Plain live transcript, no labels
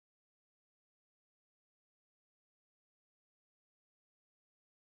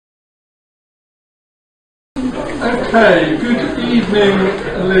Okay, good evening,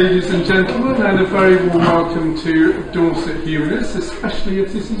 ladies and gentlemen, and a very warm welcome to Dorset Humanists, especially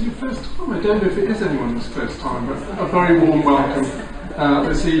if this is your first time. I don't know if it is anyone's first time, but a very warm welcome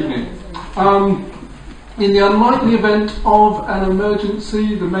this evening. In the unlikely event of an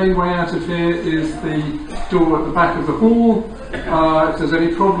emergency, the main way out of here is the door at the back of the hall. If there's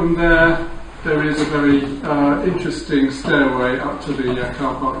any problem there is a very interesting stairway up to the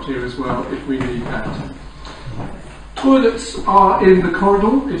car park here as well, if we need that. Toilets are in the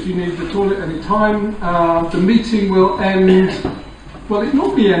corridor if you need the toilet any time. The meeting will end, well, it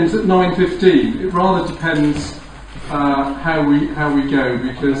normally ends at 9:15. It rather depends how we go,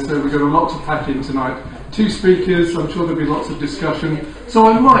 because we've got a lot to pack in tonight. 2 speakers, I'm sure there'll be lots of discussion. So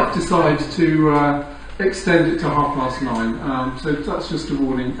I might decide to extend it to 9:30. So that's just a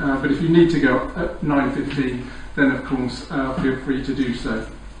warning. But if you need to go at 9:15, then of course feel free to do so.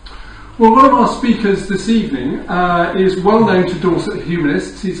 Well, one of our speakers this evening is well known to Dorset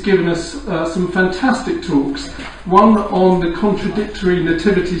Humanists. He's given us some fantastic talks. One on the contradictory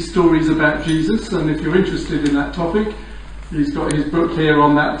nativity stories about Jesus, and if you're interested in that topic, he's got his book here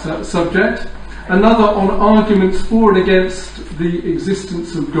on that subject. Another on arguments for and against the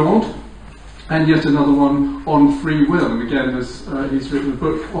existence of God, and yet another one on free will. And again, he's written a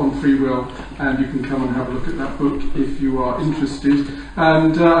book on free will, and you can come and have a look at that book if you are interested.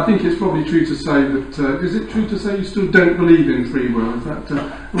 And I think it's probably true to say that, is it true to say you still don't believe in free will? Is that,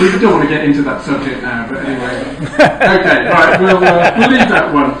 we don't want to get into that subject now, but anyway. Okay, right, we'll leave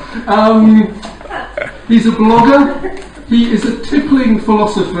that one. He's a blogger. He is a tippling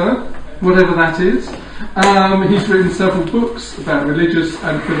philosopher, whatever that is. He's written several books about religious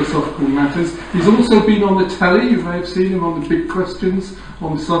and philosophical matters. He's also been on the telly. You may have seen him on the Big Questions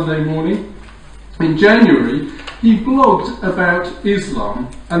on Sunday morning. In January, he blogged about Islam,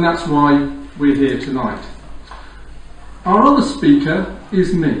 and that's why we're here tonight. Our other speaker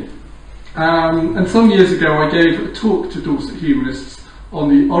is me. And some years ago I gave a talk to Dorset Humanists on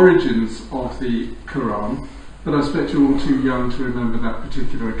the origins of the Quran. But I expect you're all too young to remember that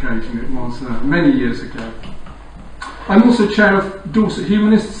particular occasion. It was many years ago. I'm also chair of Dorset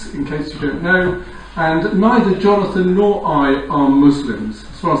Humanists, in case you don't know, and neither Jonathan nor I are Muslims,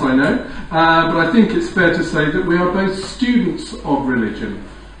 as far as I know, but I think it's fair to say that we are both students of religion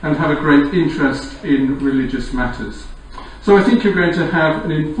and have a great interest in religious matters. So I think you're going to have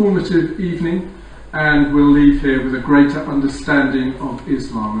an informative evening, and we'll leave here with a greater understanding of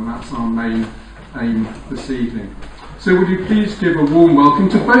Islam, and that's our main aim this evening. So would you please give a warm welcome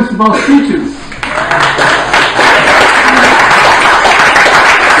to both of our speakers.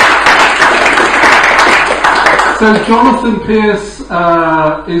 So Jonathan Pearce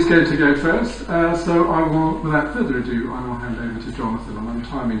is going to go first, so I will, without further ado, I will hand over to Jonathan, and I'm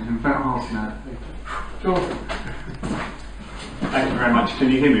timing him about half an hour. Jonathan. Thank you very much. Can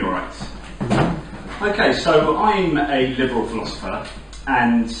you hear me all right? Okay, so I'm a liberal philosopher,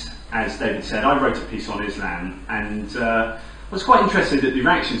 and as David said, I wrote a piece on Islam, and was quite interested at the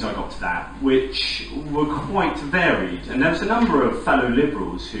reactions I got to that, which were quite varied. And there was a number of fellow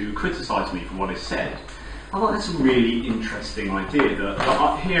liberals who criticised me for what I said. I thought that's a really interesting idea,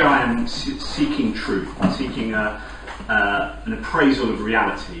 that here I am seeking truth, I'm seeking an appraisal of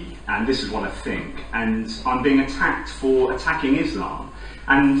reality, and this is what I think, and I'm being attacked for attacking Islam.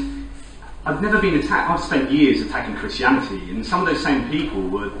 And I've never been attacked. I've spent years attacking Christianity, and some of those same people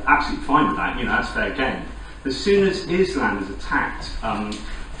were absolutely fine with that. That's fair game. As soon as Islam is attacked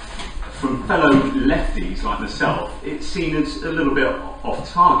from fellow lefties like myself, it's seen as a little bit off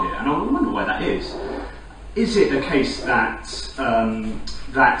target, and I wonder why that is. Is it a case that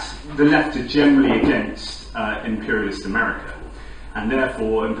that the left are generally against imperialist America, and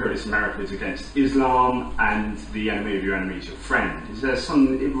therefore imperialist America is against Islam, and the enemy of your enemy is your friend? Is there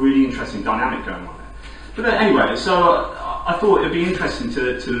some really interesting dynamic going on there? But anyway, so I thought it would be interesting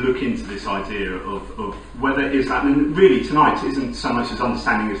to look into this idea of whether Islam, and really tonight isn't so much as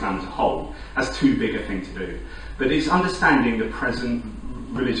understanding Islam as a whole, that's too big a thing to do, but it's understanding the present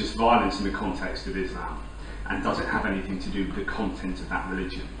religious violence in the context of Islam, and does it have anything to do with the content of that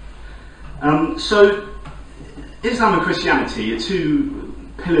religion? So Islam and Christianity are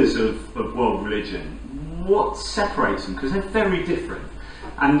 2 pillars of world religion. What separates them? Because they're very different.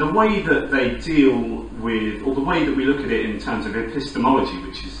 And the way that they deal with, or the way that we look at it in terms of epistemology,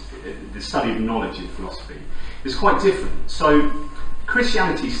 which is the study of knowledge in philosophy, is quite different. So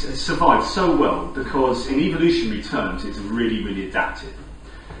Christianity survived so well because in evolutionary terms it's really, really adaptive.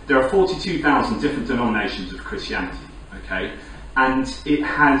 There are 42,000 different denominations of Christianity, okay? And it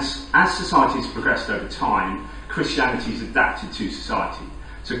has, as society has progressed over time, Christianity is adapted to society.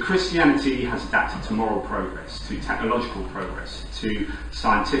 So Christianity has adapted to moral progress, to technological progress, to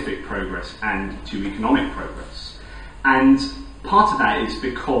scientific progress, and to economic progress. And part of that is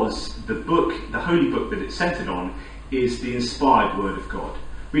because the book, the holy book that it's centred on, is the inspired word of God.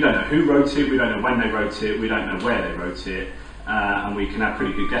 We don't know who wrote it, we don't know when they wrote it, we don't know where they wrote it, and we can have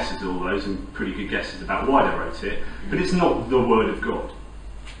pretty good guesses at all those and pretty good guesses about why they wrote it, but it's not the word of God.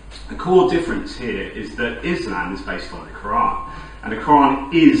 The core difference here is that Islam is based on the Quran, and the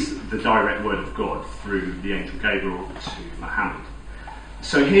Quran is the direct word of God through the angel Gabriel to Muhammad.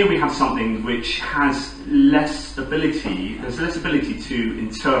 So here we have something which has less ability to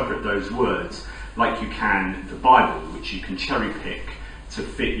interpret those words like you can the Bible, which you can cherry pick to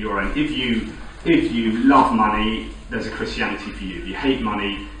fit your own. If you love money, there's a Christianity for you. If you hate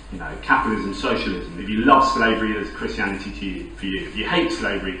money, capitalism, socialism. If you love slavery, there's a Christianity for you. If you hate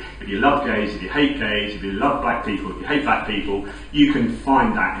slavery, if you love gays, if you hate gays, if you love black people, if you hate black people, you can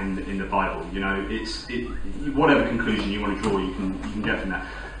find that in the Bible. Whatever conclusion you want to draw, you can get from that.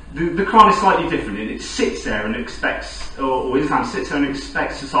 The Quran is slightly different, and it sits there and expects, or Islam sits there and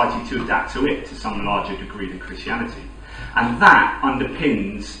expects society to adapt to it to some larger degree than Christianity. And that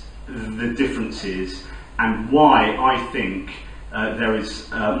underpins the differences and why I think there is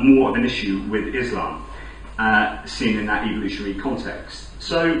more of an issue with Islam seen in that evolutionary context.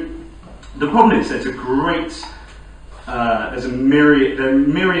 So the problem is there are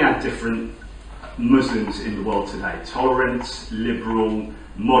myriad different Muslims in the world today: tolerant, liberal,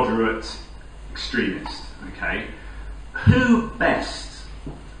 moderate, extremist. Okay, who best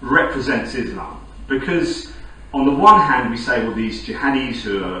represents Islam? Because on the one hand, we say, well, these jihadis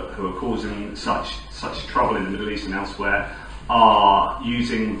who are causing such trouble in the Middle East and elsewhere are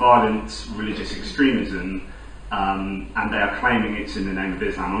using violent religious extremism, and they are claiming it's in the name of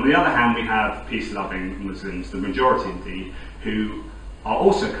Islam. On the other hand, we have peace-loving Muslims, the majority indeed, who are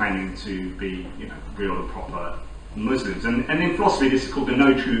also claiming to be, real and proper Muslims. And in philosophy, this is called the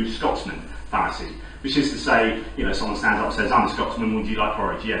no true Scotsman fallacy, which is to say, someone stands up and says, I'm a Scotsman, well, do you like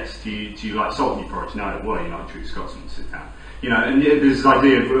porridge? Yes. Do you like salt in your porridge? No. Well, you're not a true Scotsman, sit down. And there's this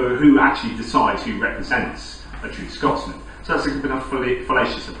idea of who actually decides who represents a true Scotsman. So that's a bit of a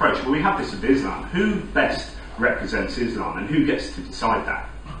fallacious approach. But we have this with Islam. Who best represents Islam, and who gets to decide that?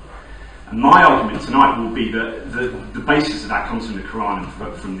 And my argument tonight will be that the basis of that comes from the Quran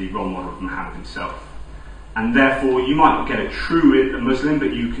and from the role model of Muhammad himself. And therefore, you might not get a true Muslim,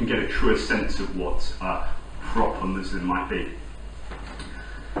 but you can get a truer sense of what a proper Muslim might be.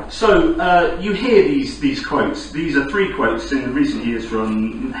 So you hear these quotes. These are 3 quotes in recent years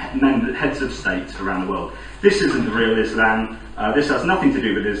from heads of state around the world. This isn't the real Islam. This has nothing to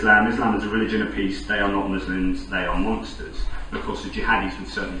do with Islam. Islam is a religion of peace. They are not Muslims. They are monsters. And of course, the jihadis would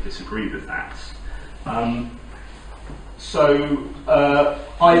certainly disagree with that. I've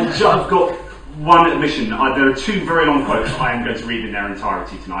got one admission. There are 2 very long quotes I am going to read in their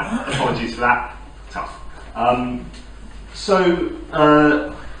entirety tonight. Apologies for that. Tough.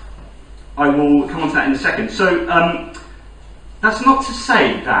 I will come on to that in a second. So that's not to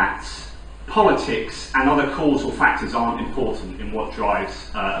say that politics and other causal factors aren't important in what drives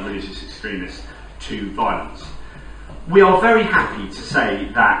a religious extremist to violence. We are very happy to say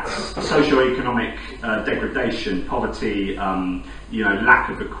that socio-economic degradation, poverty, lack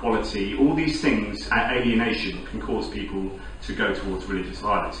of equality, all these things, alienation, can cause people to go towards religious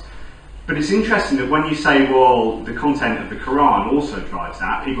violence. But it's interesting that when you say, well, the content of the Quran also drives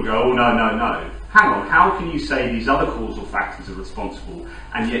that, people go, oh, no. Hang on, how can you say these other causal factors are responsible,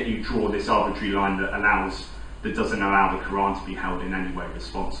 and yet you draw this arbitrary line that doesn't allow the Quran to be held in any way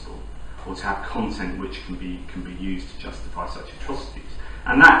responsible, or to have content which can be used to justify such atrocities?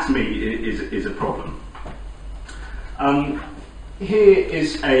 And that, to me, is a problem. Here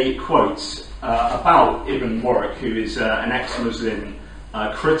is a quote about Ibn Warwick, who is an ex-Muslim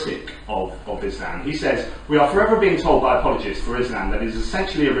critic of Islam. He says, "We are forever being told by apologists for Islam that it is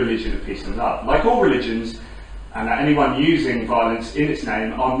essentially a religion of peace and love. Like all religions, and that anyone using violence in its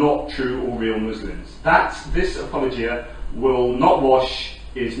name are not true or real Muslims. This apologia will not wash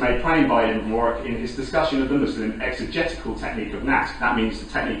is made plain by Ibn Warwick in his discussion of the Muslim exegetical technique of nasq. That means the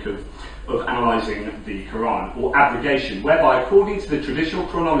technique of analysing the Quran, or abrogation, whereby, according to the traditional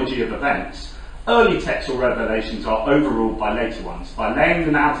chronology of events, early texts or revelations are overruled by later ones. By laying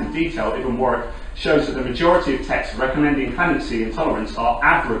them out in detail, Ibn Warwick shows that the majority of texts recommending clemency and tolerance are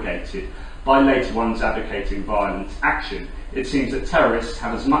abrogated by later ones advocating violent action. It seems that terrorists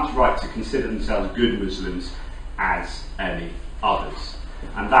have as much right to consider themselves good Muslims as any others."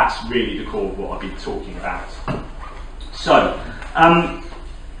 And that's really the core of what I've been talking about. So,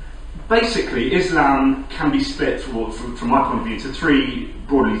 basically, Islam can be split, from my point of view, into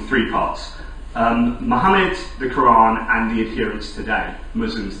broadly three parts. Muhammad, the Quran, and the adherents today,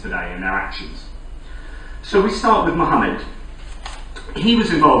 Muslims today, and their actions. So we start with Muhammad. He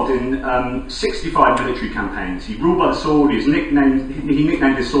was involved in 65 military campaigns. He ruled by the sword. He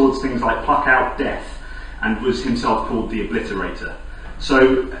nicknamed his swords things like pluck out, death, and was himself called the obliterator.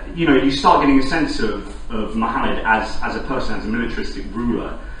 So, you start getting a sense of Muhammad as a person, as a militaristic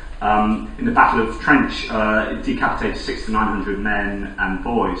ruler. In the Battle of Trench, decapitated 600 to 900 men and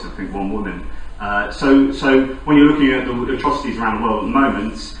boys, I think one woman. So when you're looking at the atrocities around the world at the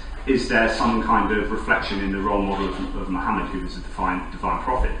moment, is there some kind of reflection in the role model of Muhammad, who was a divine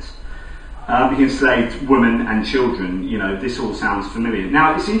prophet? He enslaved women and children. This all sounds familiar.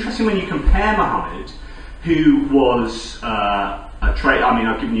 Now, it's interesting when you compare Muhammad, who was a trade. I mean,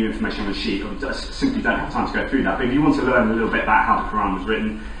 I've given you information on the sheet. I simply don't have time to go through that. But if you want to learn a little bit about how the Quran was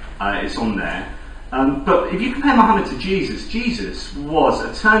written, it's on there. But if you compare Muhammad to Jesus, Jesus was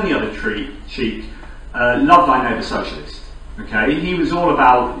a turn the other cheek, love thy neighbour socialist. Okay, he was all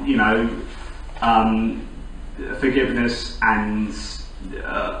about forgiveness and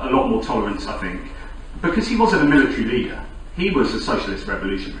a lot more tolerance, I think, because he wasn't a military leader. He was a socialist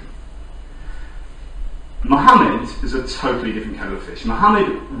revolutionary. Muhammad is a totally different kettle of fish.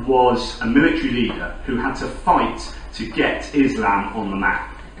 Muhammad was a military leader who had to fight to get Islam on the map.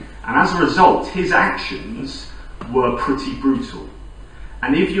 And as a result, his actions were pretty brutal.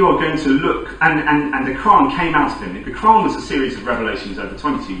 And if you are going to look, and the Quran came out of him. The Quran was a series of revelations over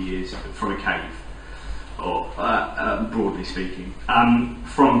 22 years from a cave, or broadly speaking,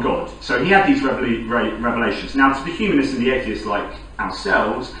 from God. So he had these revelations. Now, to the humanists and the atheists like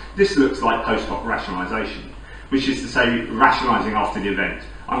ourselves, this looks like post hoc rationalisation, which is to say, rationalising after the event.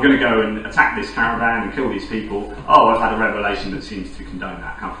 I'm going to go and attack this caravan and kill these people. Oh, I've had a revelation that seems to condone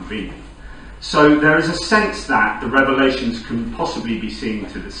that. How convenient. So there is a sense that the revelations can possibly be seen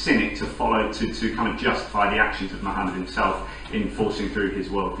to the cynic to follow, to kind of justify the actions of Muhammad himself in forcing through his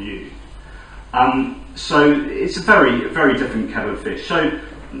worldview. So it's a very, very different kettle of fish. So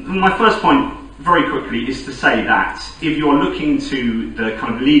my first point, very quickly, is to say that if you're looking to the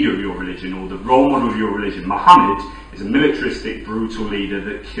kind of leader of your religion or the role model of your religion, Muhammad is a militaristic, brutal leader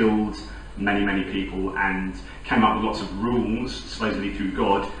that killed many, many people and came up with lots of rules, supposedly through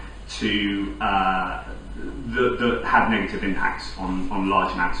God, to that had negative impacts on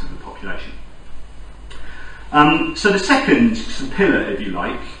large amounts of the population. So the second pillar, if you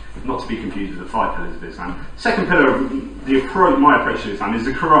like, not to be confused with the 5 pillars of Islam, second pillar of my approach to Islam is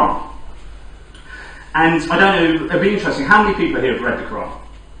the Quran. And I don't know, it'd be interesting, how many people here have read the Quran?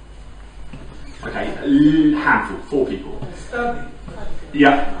 Okay, a handful, 4 people.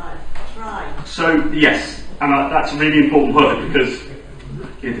 Yeah. So, yes, and that's a really important word because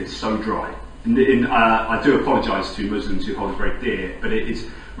it is so dry. I do apologise to Muslims who hold it very dear, but it is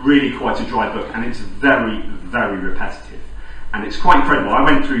really quite a dry book, and it's very, very repetitive. And it's quite incredible. I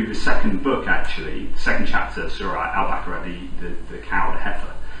went through the second book, actually, the second chapter, Surah Al-Baqarah, the cow, the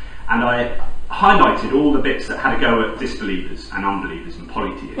heifer, and I highlighted all the bits that had to go at disbelievers and unbelievers and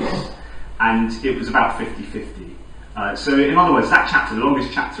polytheists, and it was about 50-50. So in other words, that chapter, the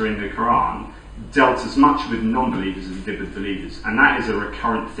longest chapter in the Quran, dealt as much with non-believers as it did with believers, and that is a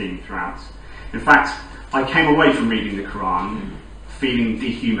recurrent theme throughout. In fact, I came away from reading the Quran feeling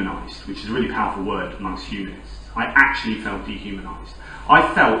dehumanised, which is a really powerful word amongst humanists. I actually felt dehumanised. I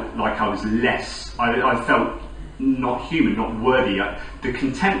felt like I was less, I felt not human, not worthy. The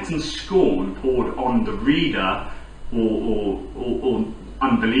contempt and scorn poured on the reader or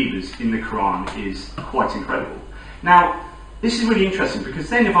unbelievers in the Quran is quite incredible. Now, this is really interesting because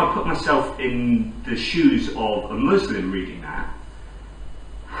then if I put myself in the shoes of a Muslim reading that,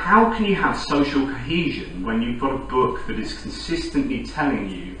 how can you have social cohesion when you've got a book that is consistently telling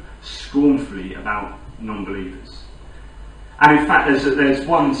you scornfully about non-believers? And in fact, there's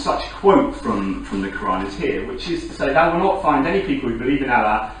one such quote from the Quran is here, which is to say, thou will not find any people who believe in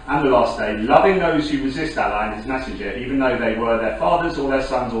Allah and the last day, loving those who resist Allah and his messenger, even though they were their fathers or their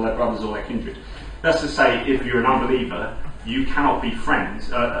sons or their brothers or their kindred. That's to say, if you're an unbeliever, you cannot be friends,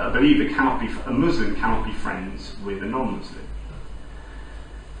 a Muslim cannot be friends with a non-Muslim.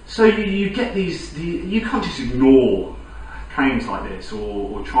 So you get these, you can't just ignore claims like this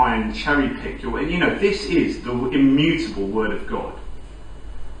or try and cherry pick this is the immutable word of God.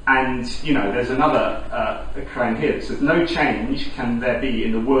 And there's another claim here that says, no change can there be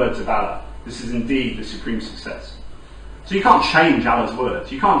in the words of Allah. This is indeed the supreme success. So you can't change Allah's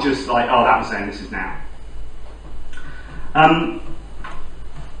words. You can't just that was then, this is now.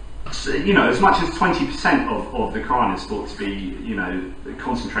 you know, as much as 20% of the Quran is thought to be, you know,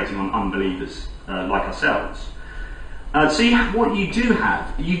 concentrating on unbelievers like ourselves. So what you do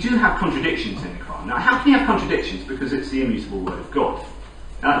have contradictions in the Quran. Now, how can you have contradictions? Because it's the immutable word of God.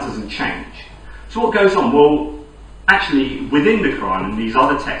 Now, that doesn't change. So what goes on? Well, actually, within the Quran and these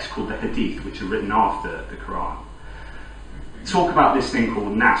other texts called the Hadith, which are written after the Quran, talk about this thing called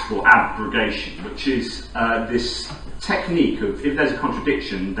nasb, or abrogation, which is this technique of, if there's a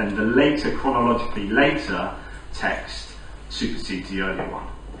contradiction, then the chronologically later text supersedes the earlier one.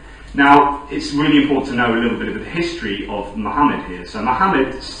 Now, it's really important to know a little bit of the history of Muhammad here. So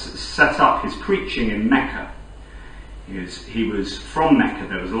Muhammad set up his preaching in Mecca. He was from Mecca.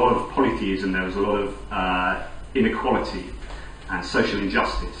 There was a lot of polytheism, there was a lot of inequality and social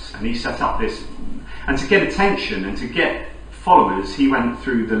injustice. And he set up this, and to get attention and to get followers, he went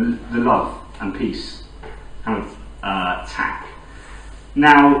through the love and peace kind of tack.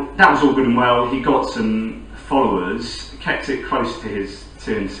 Now, that was all good and well. He got some followers, kept it close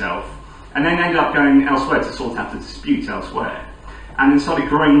to himself, and then ended up going elsewhere to sort out the dispute elsewhere, and then started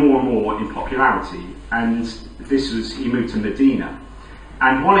growing more and more in popularity. And he moved to Medina,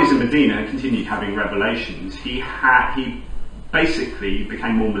 and while he's in Medina and continued having revelations, he basically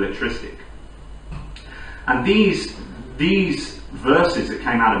became more militaristic. And these verses that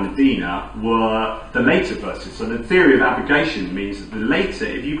came out of Medina were the later verses. So the theory of abrogation means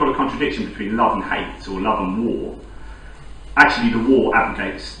that if you've got a contradiction between love and hate, or love and war, actually the war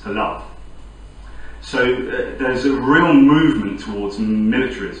abrogates the love. So there's a real movement towards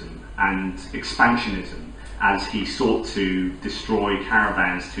militarism and expansionism as he sought to destroy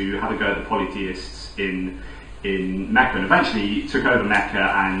caravans, to have a go at the polytheists in Mecca, and eventually he took over Mecca,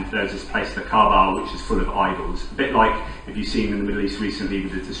 and there's this place, the Kaaba, which is full of idols. A bit like if you've seen in the Middle East recently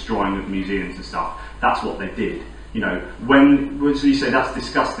with the destroying of museums and stuff. That's what they did. You know, so you say that's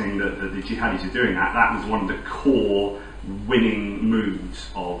disgusting that the jihadis are doing that. That was one of the core winning moves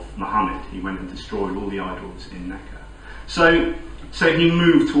of Muhammad. He went and destroyed all the idols in Mecca. So he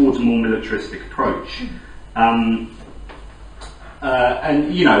moved towards a more militaristic approach. And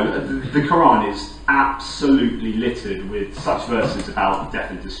you know, the Quran is absolutely littered with such verses about death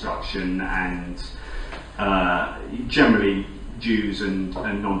and destruction, and generally Jews and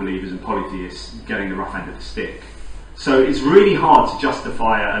non-believers and polytheists getting the rough end of the stick. So it's really hard to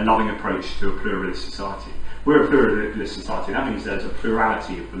justify a loving approach to a pluralist society. We're a pluralist society. That means there's a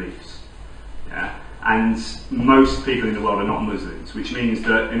plurality of beliefs. Yeah? And most people in the world are not Muslims, which means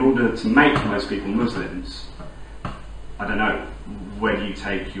that in order to make most people Muslims, I don't know, where do you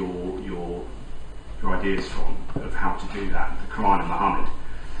take your ideas from of how to do that? The Quran and Muhammad.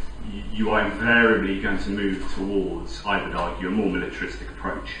 You are invariably going to move towards, I would argue, a more militaristic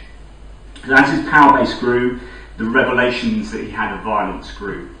approach. And as his power base grew, the revelations that he had of violence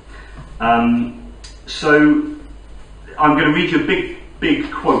grew. So I'm going to read you a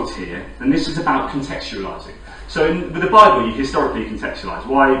big quote here, and this is about contextualising. So with the Bible, you historically contextualise.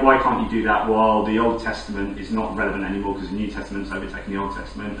 Why can't you do that? Well, the Old Testament is not relevant anymore because the New Testament's overtaken the Old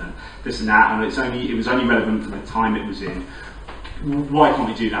Testament, and this and that, and it was only relevant for the time it was in. Why can't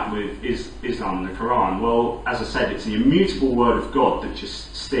we do that with Islam and the Quran? Well, as I said, it's the immutable word of God that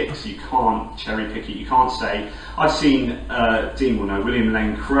just sticks. You can't cherry pick it. You can't say, I've seen, Dean will know, William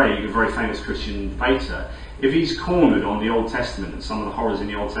Lane Craig, a very famous Christian debater. If he's cornered on the Old Testament and some of the horrors in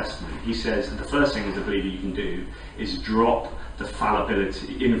the Old Testament, he says that the first thing as a believer you can do is drop the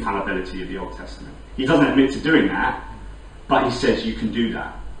infallibility of the Old Testament. He doesn't admit to doing that, but he says you can do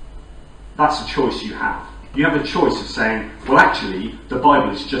that. That's a choice you have. You have a choice of saying, well, actually, the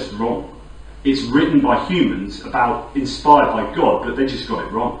Bible is just wrong. It's written by humans, inspired by God, but they just got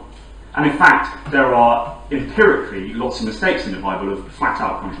it wrong. And in fact, there are empirically lots of mistakes in the Bible of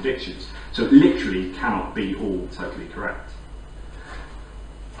flat-out contradictions. So it literally cannot be all totally correct.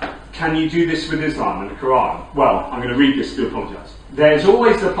 Can you do this with Islam and the Quran? Well, I'm going to read this to apologise. There's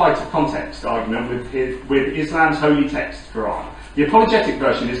always the applied to context argument with Islam's holy text, Quran. The apologetic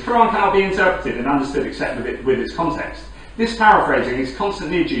version is Quran cannot be interpreted and understood except with its context. This paraphrasing is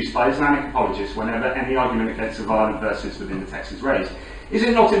constantly adduced by Islamic apologists whenever any argument against the violent verses within the text is raised. Is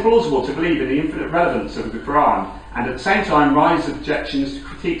it not implausible to believe in the infinite relevance of the Quran and at the same time raise objections to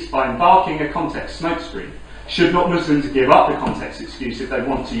critiques by embarking a context smokescreen? Should not Muslims give up the context excuse if they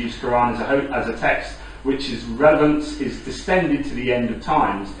want to use Quran as a text which is relevance is distended to the end of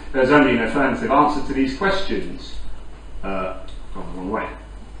times? There's only an affirmative answer to these questions. Gone the wrong way.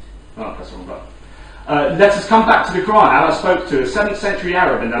 Oh, press the wrong button. Let us come back to the Quran. Allah spoke to a 7th century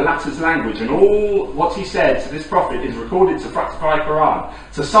Arab in the latter's language, and all what he said to this prophet is recorded to fructify Quran.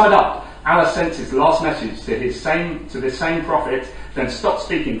 To sum it up, Allah sent his last message to this same prophet then stop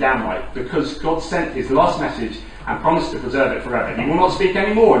speaking downright, because God sent his last message and promised to preserve it forever. He will not speak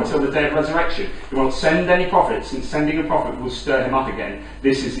any more until the day of resurrection. He will not send any prophet, since sending a prophet will stir him up again.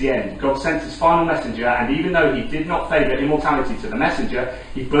 This is the end. God sent his final messenger, and even though he did not favour immortality to the messenger,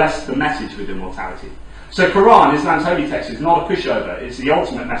 he blessed the message with immortality. So Quran, Islam's holy text, is not a pushover. It's the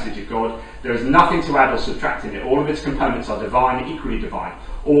ultimate message of God. There is nothing to add or subtract in it. All of its components are divine, equally divine.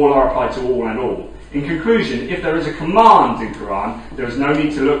 All are applied to all and all. In conclusion, if there is a command in Quran, there is no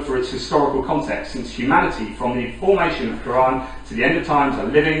need to look for its historical context, since humanity, from the formation of Quran to the end of times, are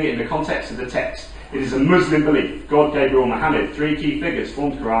living in the context of the text. It is a Muslim belief. God, Gabriel, Muhammad, three key figures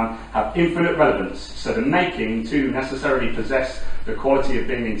formed Quran, have infinite relevance, so the making too necessarily possess the quality of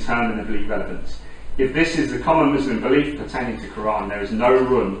being interminably relevant. If this is the common Muslim belief pertaining to Quran, there is no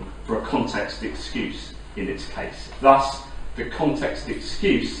room for a context excuse in its case. Thus, the context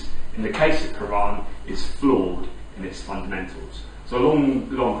excuse in the case of Quran is flawed in its fundamentals. So a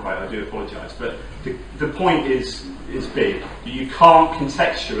long quote, I do apologise, but the point is big. You can't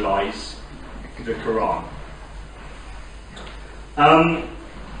contextualise the Quran.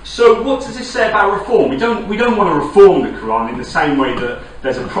 So what does this say about reform? We don't want to reform the Quran in the same way that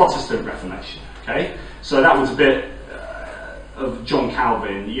there's a Protestant Reformation. Okay, so that was a bit of John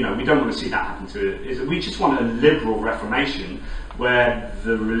Calvin. You know, we don't want to see that happen to it. We just want a liberal Reformation where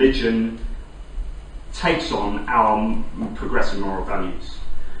the religion takes on our progressive moral values.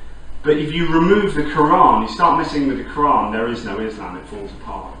 But if you remove the Quran, you start messing with the Quran, there is no Islam, it falls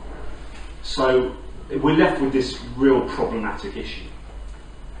apart. So we're left with this real problematic issue.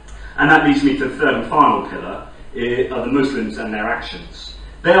 And that leads me to the third and final pillar, are the Muslims and their actions.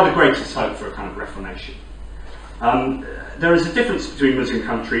 They are the greatest hope for a kind of reformation. There is a difference between Muslim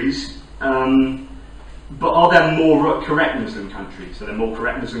countries, but are there more correct Muslim countries? Are there more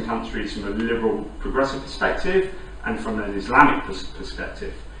correct Muslim countries from a liberal progressive perspective and from an Islamic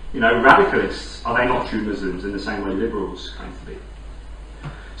perspective? You know, radicalists, are they not true Muslims in the same way liberals claim to be?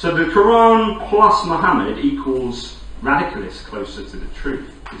 So the Quran plus Muhammad equals radicalists closer to the truth,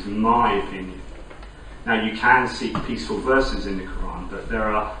 is my opinion. Now, you can seek peaceful verses in the Quran, but there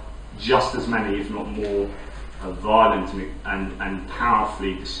are just as many, if not more, violent and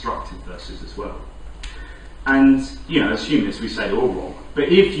powerfully destructive verses as well. And, you know, as humanists, we say they're all wrong. But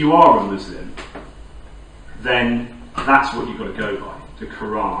if you are a Muslim, then that's what you've got to go by, the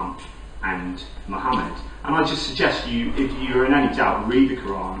Quran and Muhammad. And I just suggest you, if you're in any doubt, read the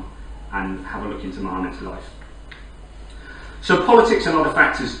Quran and have a look into Muhammad's life. So politics and other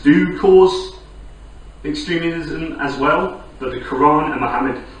factors do cause extremism as well, but the Quran and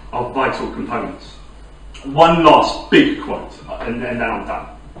Muhammad are vital components. One last big quote, and then I'm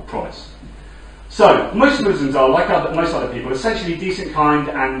done, I promise. So, most Muslims are, like most other people, essentially decent, kind,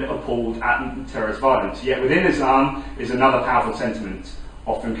 and appalled at terrorist violence. Yet within Islam is another powerful sentiment,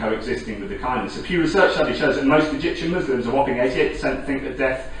 often coexisting with the kindness. A Pew Research study shows that most Egyptian Muslims, a whopping 88%, think that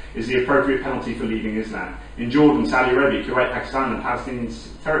death is the appropriate penalty for leaving Islam. In Jordan, Saudi Arabia, Kuwait, Pakistan, and Palestinian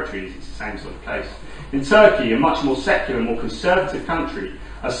territories, it's the same sort of case. In Turkey, a much more secular, more conservative country,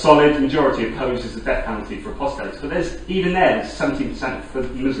 a solid majority opposes the death penalty for apostates. But there's 17%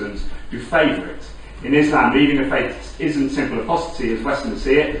 of Muslims who favour it. In Islam, leaving a faith isn't simple apostasy as Westerners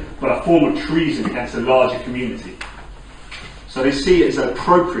see it, but a form of treason against a larger community. So they see it as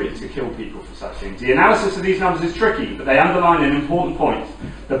appropriate to kill people for such things. The analysis of these numbers is tricky, but they underline an important point.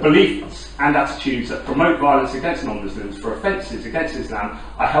 The beliefs and attitudes that promote violence against non-Muslims for offences against Islam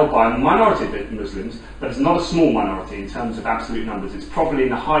are held by a minority of Muslims, but it's not a small minority in terms of absolute numbers. It's probably in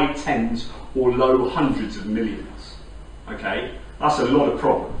the high tens or low hundreds of millions. Okay? That's a lot of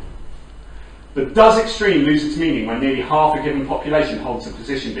problem. But does extreme lose its meaning when nearly half a given population holds the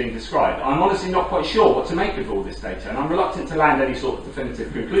position being described? I'm honestly not quite sure what to make of all this data, and I'm reluctant to land any sort of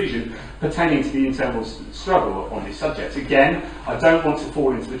definitive conclusion pertaining to the internal struggle on these subjects. Again, I don't want to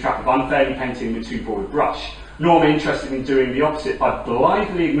fall into the trap of unfairly painting with too broad a brush, nor am I interested in doing the opposite by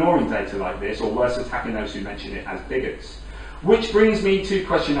blithely ignoring data like this, or worse, attacking those who mention it as bigots. Which brings me to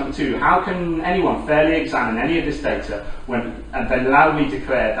question number 2. How can anyone fairly examine any of this data and then loudly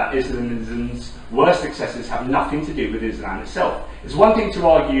declare that Islamism's worst excesses have nothing to do with Islam itself? It's one thing to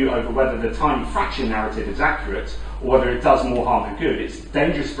argue over whether the tiny fraction narrative is accurate or whether it does more harm than good. It's a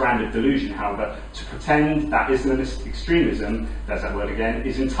dangerous brand of delusion, however, to pretend that Islamist extremism, there's that word again,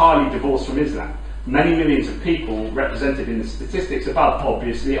 is entirely divorced from Islam. Many millions of people represented in the statistics above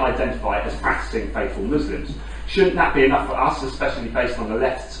obviously identify as practicing faithful Muslims. Shouldn't that be enough for us, especially based on the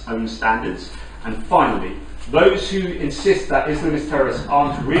left's own standards? And finally, those who insist that Islamist terrorists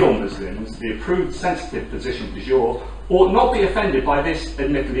aren't real Muslims, the approved sensitive position du jour, ought not be offended by this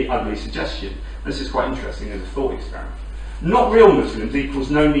admittedly ugly suggestion. This is quite interesting as a thought experiment. not real Muslims equals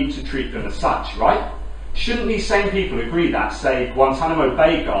no need to treat them as such, right? Shouldn't these same people agree that, say, Guantanamo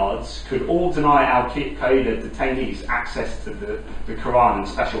Bay guards could all deny Al-Qaeda detainees access to the Quran and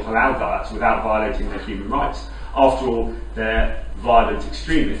special halal diets without violating their human rights? After all, they're violent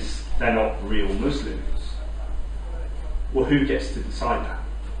extremists, they're not real Muslims. Well, who gets to decide that?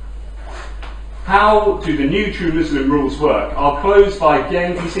 How do the new true Muslim rules work? I'll close by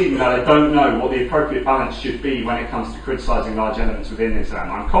again conceding that I don't know what the appropriate balance should be when it comes to criticising large elements within Islam.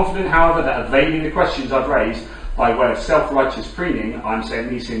 I'm confident, however, that evading the questions I've raised by way of self-righteous preening, I'm saying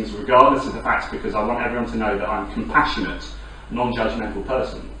these things regardless of the facts because I want everyone to know that I'm a compassionate, non-judgmental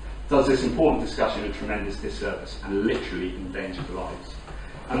person, does this important discussion a tremendous disservice and literally endanger lives.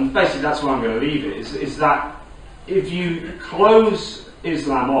 And basically that's where I'm going to leave it, is that if you close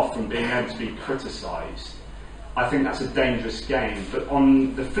Islam off from being able to be criticised, I think that's a dangerous game. But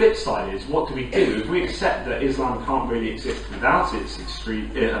on the flip side is, what do we do? If we accept that Islam can't really exist without its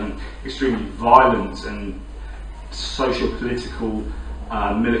extremely violent and socio-political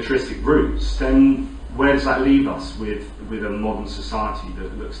militaristic roots, then where does that leave us with a modern society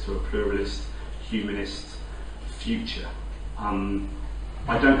that looks to a pluralist, humanist future?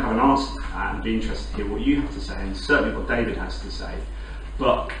 I don't have an answer to that, and I'd be interested to hear what you have to say, and certainly what David has to say.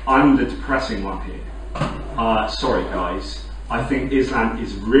 But I'm the depressing one here. Sorry guys, I think Islam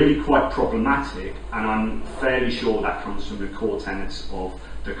is really quite problematic, and I'm fairly sure that comes from the core tenets of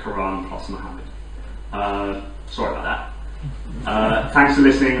the Quran plus Muhammad. Sorry about that. Thanks for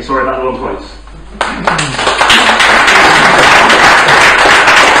listening, and sorry about the long quotes.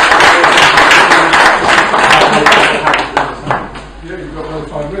 Yeah, you've got another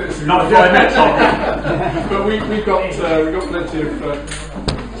 5 minutes. Not 5 minutes, but we've got plenty of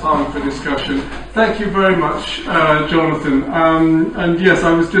time for discussion. Thank you very much, Jonathan. And yes,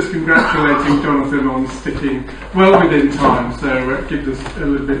 I was just congratulating Jonathan on sticking well within time, so it gives us a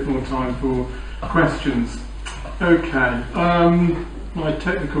little bit more time for questions. Okay, my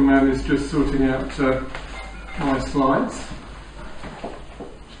technical man is just sorting out my slides.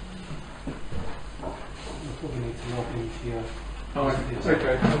 We need to log into your... Oh,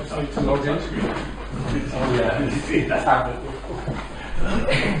 okay, I just need to log in. Oh yeah, you see that happen.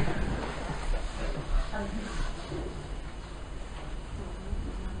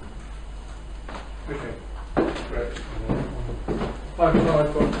 Okay, great. I've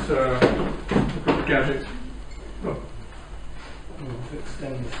got the gadget. Oh.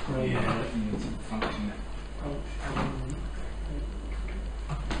 Extend the screen. Yeah, you need to function it.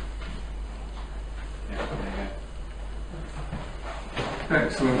 Yeah, there you go.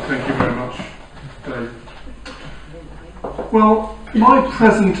 Excellent, thank you very much, Dave. Well, my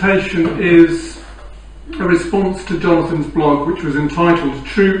presentation is a response to Jonathan's blog, which was entitled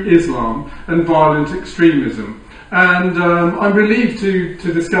True Islam and Violent Extremism. And I'm relieved to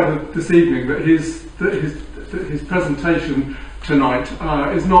discover this evening that his presentation tonight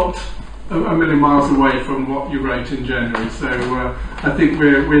is not a million miles away from what you wrote in January. So I think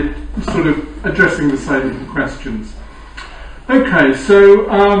we're sort of addressing the same questions. Okay, so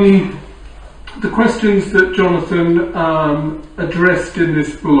the questions that Jonathan addressed in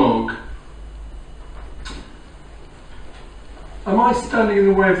this blog. Am I standing in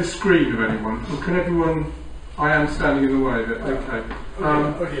the way of the screen of anyone? Or can everyone... I am standing in the way of it, okay.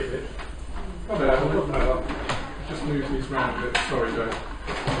 Just move these round a bit, sorry Dave.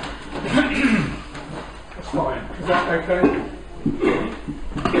 That's fine. Is that okay?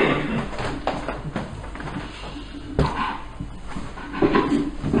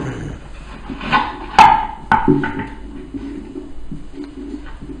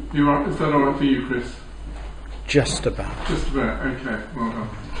 You are, is that alright for you, Chris? Just about. Just about, okay, well done.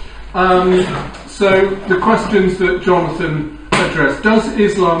 So, the questions that Jonathan addressed. Does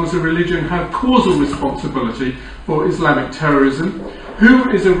Islam as a religion have causal responsibility for Islamic terrorism? Who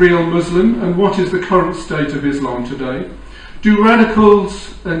is a real Muslim, and what is the current state of Islam today? Do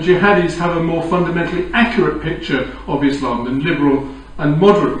radicals and jihadis have a more fundamentally accurate picture of Islam than liberal and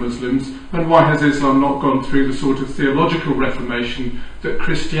moderate Muslims, and why has Islam not gone through the sort of theological reformation that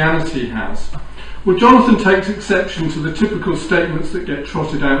Christianity has? Well, Jonathan takes exception to the typical statements that get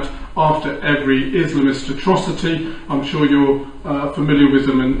trotted out after every Islamist atrocity. I'm sure you're familiar with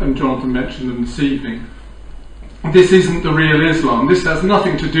them, and Jonathan mentioned them this evening. This isn't the real Islam. This has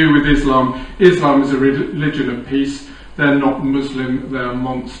nothing to do with Islam. Islam is a religion of peace. They're not Muslim, they're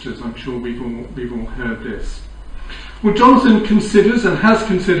monsters. I'm sure we've all heard this. Well, Jonathan considers, and has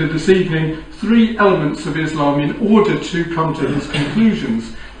considered this evening, 3 elements of Islam in order to come to his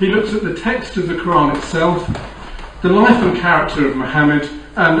conclusions. He looks at the text of the Quran itself, the life and character of Muhammad,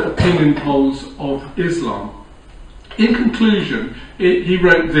 and opinion polls of Islam. In conclusion, he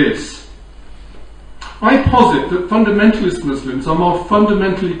wrote this: I posit that fundamentalist Muslims are more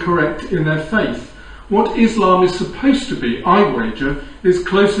fundamentally correct in their faith. What Islam is supposed to be, I wager, is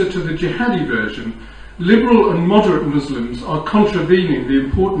closer to the jihadi version. Liberal and moderate Muslims are contravening the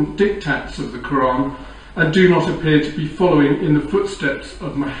important diktats of the Quran and do not appear to be following in the footsteps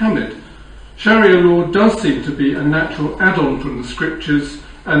of Muhammad. Sharia law does seem to be a natural add-on from the scriptures,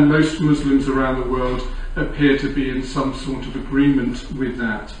 and most Muslims around the world appear to be in some sort of agreement with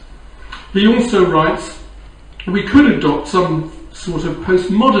that. He also writes, we could adopt some sort of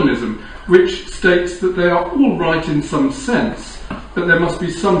postmodernism, which states that they are all right in some sense, but there must be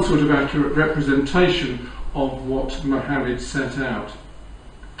some sort of accurate representation of what Muhammad set out.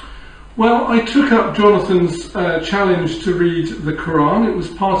 Well, I took up Jonathan's challenge to read the Quran. It was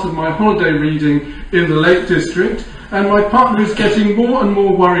part of my holiday reading in the Lake District, and my partner is getting more and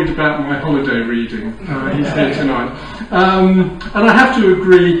more worried about my holiday reading. He's here tonight. And I have to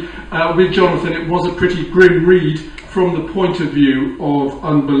agree with Jonathan, it was a pretty grim read from the point of view of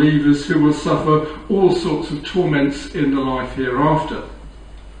unbelievers who will suffer all sorts of torments in the life hereafter.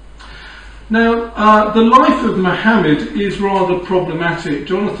 Now, the life of Muhammad is rather problematic.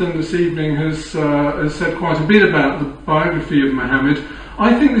 Jonathan this evening has said quite a bit about the biography of Muhammad.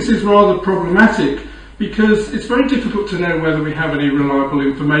 I think this is rather problematic because it's very difficult to know whether we have any reliable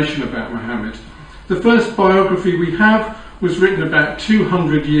information about Muhammad. The first biography we have was written about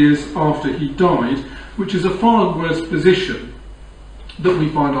 200 years after he died, which is a far worse position that we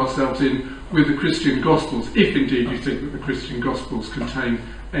find ourselves in with the Christian Gospels, if indeed you think that the Christian Gospels contain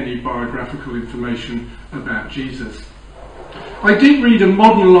any biographical information about Jesus. I did read A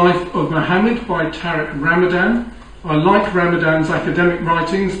Modern Life of Muhammad by Tariq Ramadan. I like Ramadan's academic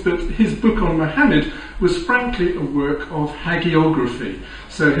writings, but his book on Muhammad was frankly a work of hagiography.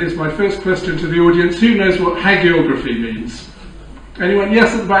 So here's my first question to the audience. Who knows what hagiography means? Anyone?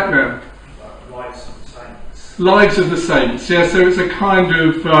 Yes, at the back there. Lives of the Saints. Lives of the Saints, yeah, so it's a kind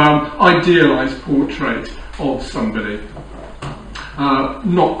of idealised portrait of somebody,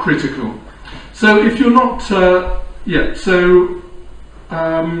 not critical. So if you're not, however,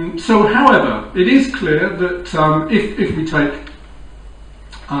 it is clear that if we take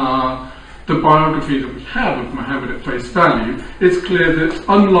the biography that we have of Muhammad at face value, it's clear that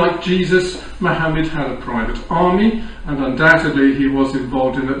unlike Jesus, Muhammad had a private army, and undoubtedly he was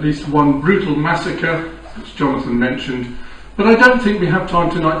involved in at least one brutal massacre, which Jonathan mentioned. But I don't think we have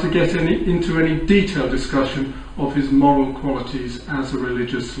time tonight to get into any detailed discussion of his moral qualities as a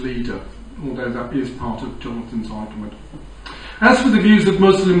religious leader, although that is part of Jonathan's argument. As for the views of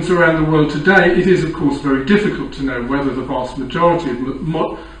Muslims around the world today, it is of course very difficult to know whether the vast majority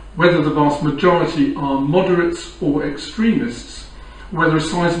are moderates or extremists, whether a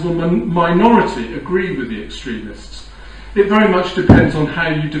sizable minority agree with the extremists. It very much depends on how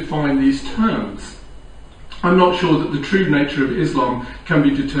you define these terms. I'm not sure that the true nature of Islam can be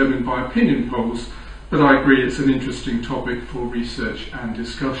determined by opinion polls, but I agree it's an interesting topic for research and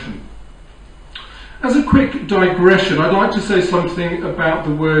discussion. As a quick digression, I'd like to say something about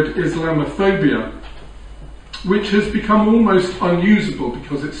the word Islamophobia, which has become almost unusable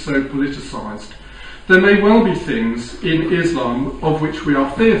because it's so politicised. There may well be things in Islam of which we are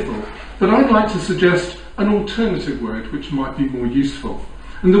fearful, but I'd like to suggest an alternative word which might be more useful.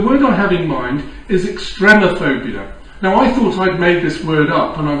 And the word I have in mind is extremophobia. Now, I thought I'd made this word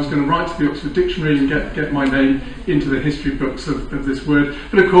up and I was going to write to the Oxford Dictionary and get my name into the history books of this word.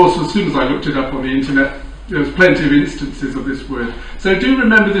 But of course, as soon as I looked it up on the internet, there was plenty of instances of this word. So do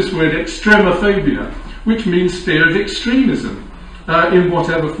remember this word, extremophobia, which means fear of extremism, in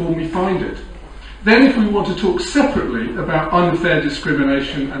whatever form we find it. Then if we want to talk separately about unfair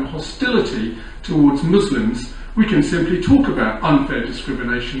discrimination and hostility towards Muslims, we can simply talk about unfair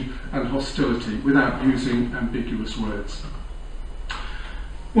discrimination and hostility without using ambiguous words.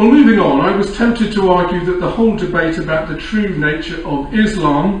 Well, moving on, I was tempted to argue that the whole debate about the true nature of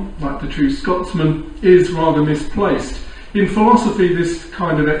Islam, like the true Scotsman, is rather misplaced. In philosophy, this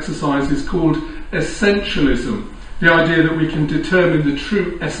kind of exercise is called essentialism, the idea that we can determine the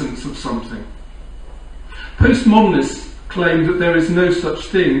true essence of something. Postmodernists claim that there is no such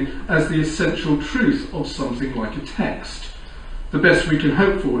thing as the essential truth of something like a text. The best we can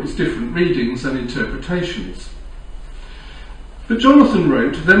hope for is different readings and interpretations. But Jonathan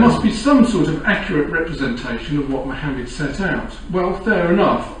wrote, there must be some sort of accurate representation of what Muhammad set out. Well, fair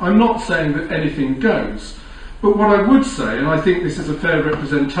enough. I'm not saying that anything goes. But what I would say, and I think this is a fair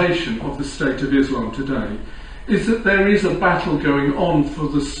representation of the state of Islam today, is that there is a battle going on for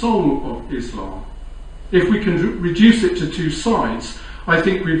the soul of Islam. If we can reduce it to two sides, I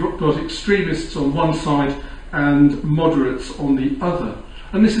think we've got extremists on one side and moderates on the other.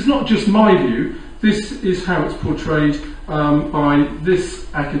 And this is not just my view, this is how it's portrayed by this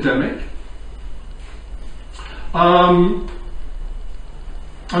academic. I'm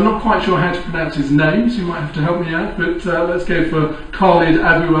not quite sure how to pronounce his name, so you might have to help me out, but let's go for Khalid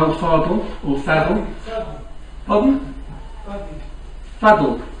Abu al-Fadl, or Fadl. Pardon?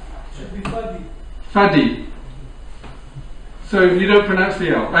 Fadl. Should be Fadi. Fadi. So you don't pronounce the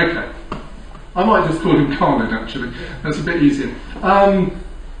L. Okay. I might just call him Khalid, actually. That's a bit easier.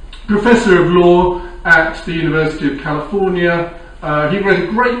 Professor of law at the University of California. He wrote a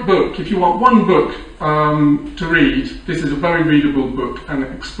great book. If you want one book to read, this is a very readable book and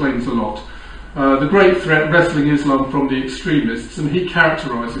it explains a lot. The Great Threat, Wrestling Islam from the Extremists, and he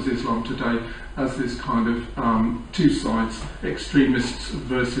characterises Islam today as this kind of two sides, extremists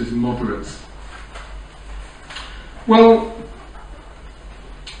versus moderates. Well,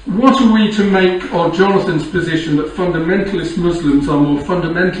 what are we to make of Jonathan's position that fundamentalist Muslims are more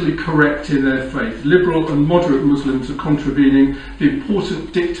fundamentally correct in their faith? Liberal and moderate Muslims are contravening the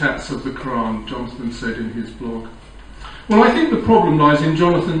important diktats of the Quran, Jonathan said in his blog. Well, I think the problem lies in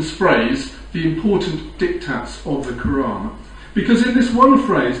Jonathan's phrase, the important diktats of the Quran. Because in this one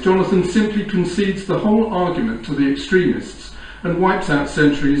phrase, Jonathan simply concedes the whole argument to the extremists and wipes out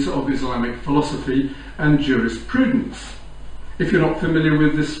centuries of Islamic philosophy and jurisprudence. If you're not familiar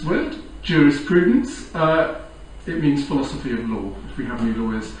with this word, jurisprudence, it means philosophy of law, if we have any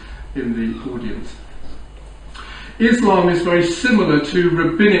lawyers in the audience. Islam is very similar to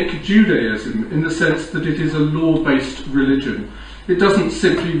rabbinic Judaism in the sense that it is a law-based religion. It doesn't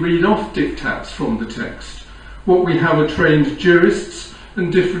simply read off diktats from the text. What we have are trained jurists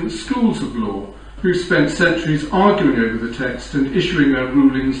and different schools of law who spent centuries arguing over the text and issuing their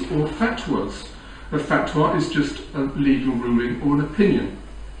rulings or fatwas. A fatwa is just a legal ruling or an opinion.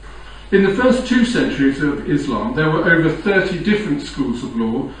 In the first 2 centuries of Islam, there were over 30 different schools of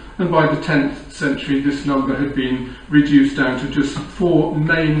law, and by the 10th century this number had been reduced down to just 4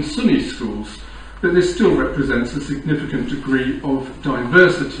 main Sunni schools, but this still represents a significant degree of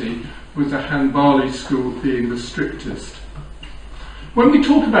diversity, with the Hanbali school being the strictest. When we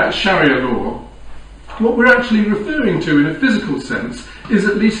talk about Sharia law, what we're actually referring to in a physical sense is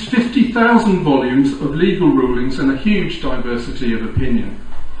at least 50,000 volumes of legal rulings and a huge diversity of opinion.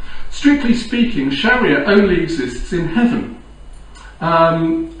 Strictly speaking, Sharia only exists in heaven,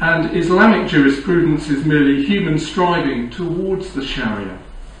 and Islamic jurisprudence is merely human striving towards the Sharia.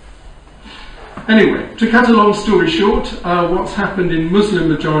 Anyway, to cut a long story short, what's happened in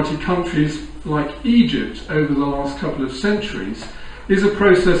Muslim-majority countries like Egypt over the last couple of centuries is a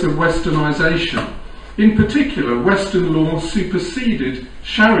process of westernisation. In particular, Western law superseded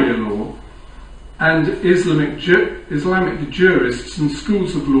Sharia law, and Islamic jurists and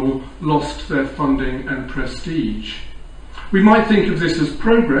schools of law lost their funding and prestige. We might think of this as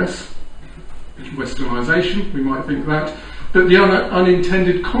progress, westernisation, we might think that, but the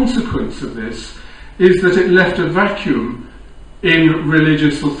unintended consequence of this is that it left a vacuum in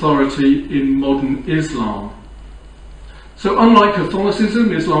religious authority in modern Islam. So unlike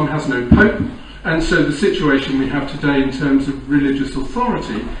Catholicism, Islam has no pope, and so the situation we have today in terms of religious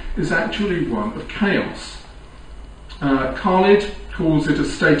authority is actually one of chaos. Khalid calls it a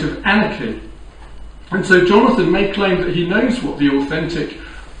state of anarchy. And so Jonathan may claim that he knows what the authentic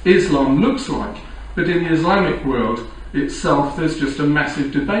Islam looks like, but in the Islamic world itself there's just a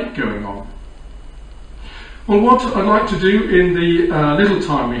massive debate going on. Well, what I'd like to do in the little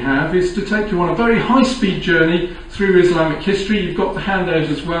time we have is to take you on a very high-speed journey through Islamic history. You've got the handout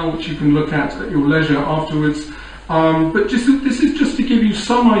as well, which you can look at your leisure afterwards. But this is just to give you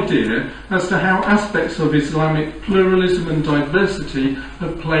some idea as to how aspects of Islamic pluralism and diversity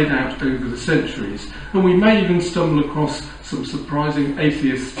have played out over the centuries. And we may even stumble across some surprising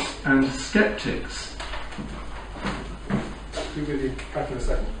atheists and skeptics. Be with you back in a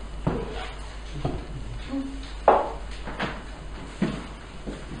second.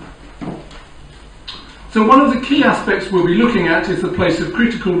 So one of the key aspects we'll be looking at is the place of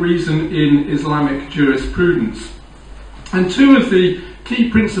critical reason in Islamic jurisprudence. And 2 of the key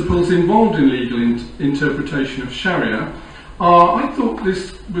principles involved in legal interpretation of Sharia are, I thought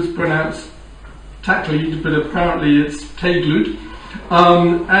this was pronounced taqlid, but apparently it's taglud,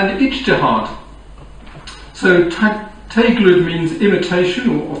 and ijtihad. So taglud means imitation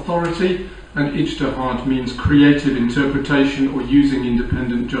or authority, and ijtihad means creative interpretation or using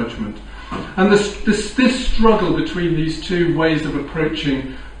independent judgment. And this struggle between these 2 ways of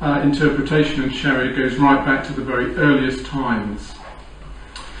approaching interpretation of Sharia goes right back to the very earliest times.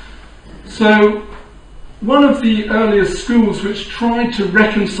 So One of the earliest schools which tried to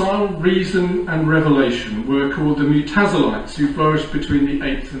reconcile reason and revelation were called the Mutazilites, who flourished between the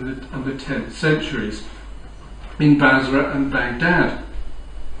 8th and the 10th centuries in Basra and Baghdad.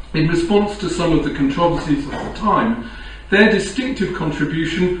 In response to some of the controversies of the time, their distinctive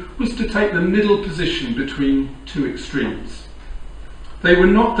contribution was to take the middle position between two extremes. They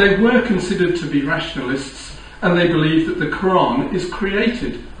were considered to be rationalists, and they believed that the Quran is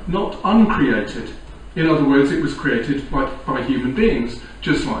created, not uncreated. In other words, it was created by human beings,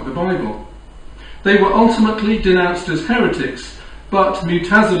 just like the Bible. They were ultimately denounced as heretics, but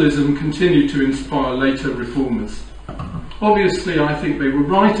Mutazilism continued to inspire later reformers. Obviously, I think they were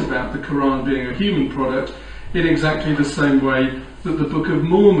right about the Quran being a human product in exactly the same way that the Book of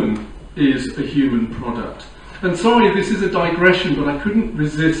Mormon is a human product. And sorry, this is a digression, but I couldn't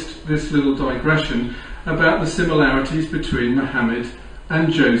resist this little digression about the similarities between Muhammad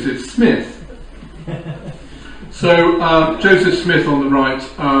and Joseph Smith. So, Joseph Smith on the right,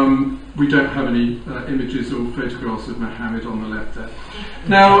 we don't have any images or photographs of Muhammad on the left there.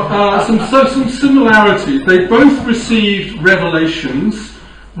 Now, some similarities. They both received revelations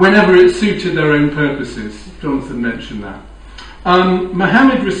whenever it suited their own purposes. Jonathan mentioned that.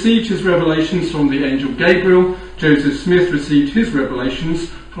 Muhammad received his revelations from the angel Gabriel. Joseph Smith received his revelations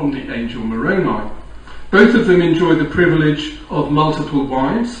from the angel Moroni. Both of them enjoyed the privilege of multiple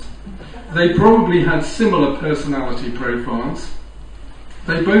wives. They probably had similar personality profiles.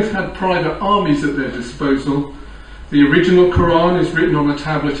 They both had private armies at their disposal. The original Quran is written on a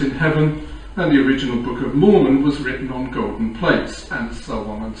tablet in heaven, and the original Book of Mormon was written on golden plates, and so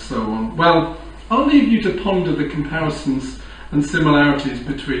on and so on. Well, I'll leave you to ponder the comparisons and similarities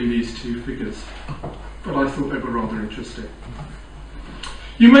between these two figures, but I thought they were rather interesting.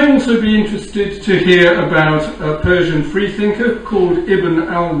 You may also be interested to hear about a Persian freethinker called Ibn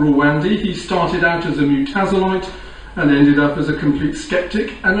al-Rawandi. He started out as a Mutazilite and ended up as a complete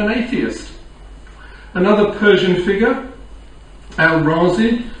skeptic and an atheist. Another Persian figure,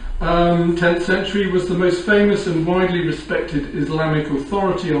 al-Razi, 10th century, was the most famous and widely respected Islamic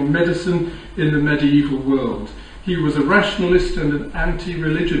authority on medicine in the medieval world. He was a rationalist and an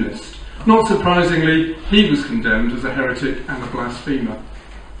anti-religionist. Not surprisingly, he was condemned as a heretic and a blasphemer.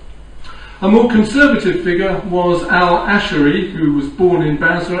 A more conservative figure was al-Ash'ari, who was born in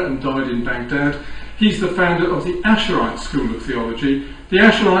Basra and died in Baghdad. He's the founder of the Asharite school of theology. The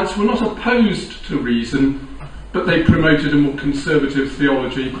Ash'arites were not opposed to reason, but they promoted a more conservative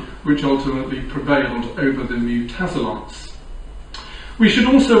theology, which ultimately prevailed over the Mutazilites. We should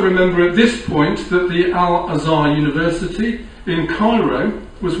also remember at this point that the Al-Azhar University in Cairo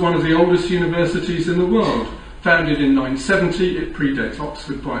was one of the oldest universities in the world. Founded in 970, it predates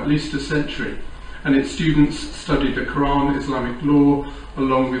Oxford by at least a century, and its students studied the Quran, Islamic law,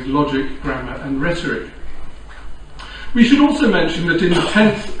 along with logic, grammar and rhetoric. We should also mention that in the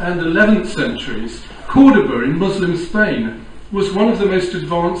 10th and 11th centuries, Cordoba in Muslim Spain was one of the most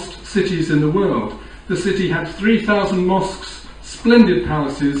advanced cities in the world. The city had 3,000 mosques, splendid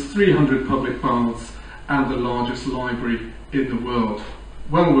palaces, 300 public baths, and the largest library in the world.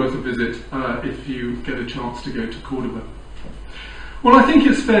 Well worth a visit if you get a chance to go to Cordoba. Well, I think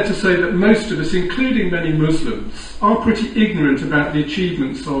it's fair to say that most of us, including many Muslims, are pretty ignorant about the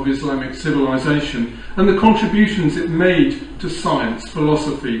achievements of Islamic civilization and the contributions it made to science,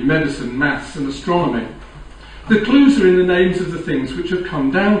 philosophy, medicine, maths and astronomy. The clues are in the names of the things which have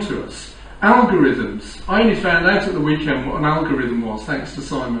come down to us. Algorithms. I only found out at the weekend what an algorithm was, thanks to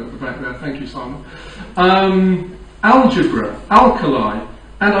Simon at the back there. Thank you, Simon. Algebra, alkali,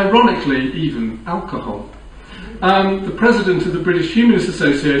 and ironically, even alcohol. The president of the British Humanist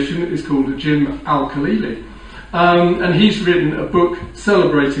Association is called Jim Al-Khalili, and he's written a book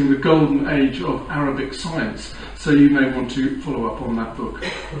celebrating the golden age of Arabic science, so you may want to follow up on that book.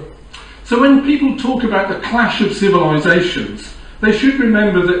 So when people talk about the clash of civilizations, they should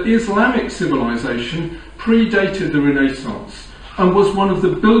remember that Islamic civilization predated the Renaissance and was one of the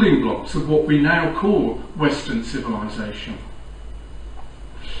building blocks of what we now call Western civilization.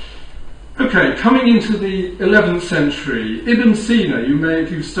 Okay, coming into the 11th century, Ibn Sina,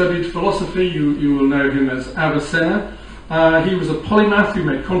 if you've studied philosophy, you will know him as Avicenna. He was a polymath who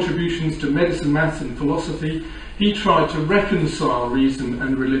made contributions to medicine, maths and philosophy. He tried to reconcile reason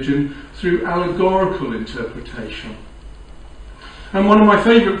and religion through allegorical interpretation. And one of my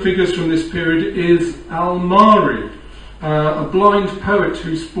favourite figures from this period is Al-Mari, a blind poet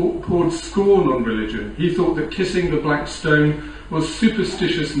who poured scorn on religion. He thought that kissing the black stone was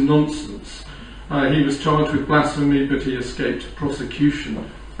superstitious nonsense. He was charged with blasphemy, but he escaped prosecution.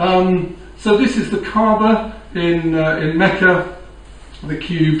 So this is the Kaaba in Mecca, the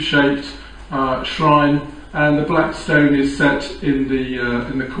cube-shaped shrine, and the black stone is set in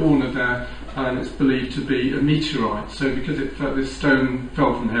the corner there, and it's believed to be a meteorite. So because this stone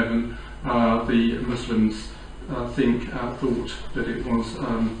fell from heaven, the Muslims thought that it was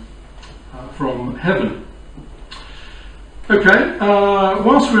from heaven. Okay,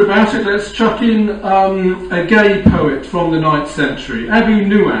 whilst we're about it, let's chuck in a gay poet from the 9th century. Abu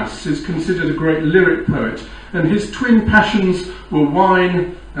Nuwas is considered a great lyric poet, and his twin passions were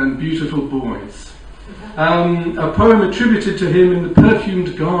wine and beautiful boys. A poem attributed to him in The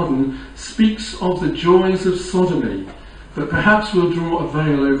Perfumed Garden speaks of the joys of sodomy, but perhaps we'll draw a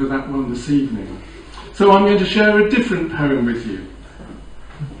veil over that one this evening. So I'm going to share a different poem with you.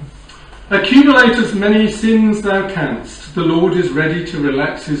 Accumulate as many sins thou canst, the Lord is ready to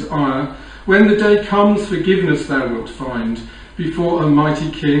relax his ire. When the day comes, forgiveness thou wilt find before a mighty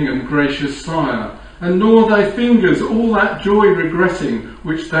king and gracious sire. And gnaw thy fingers all that joy regretting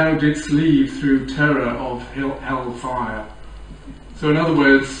which thou didst leave through terror of hell fire. So in other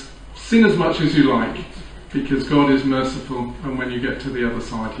words, sin as much as you like, because God is merciful, and when you get to the other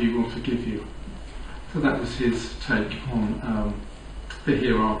side he will forgive you. So that was his take on the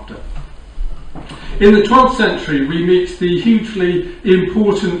hereafter. In the 12th century we meet the hugely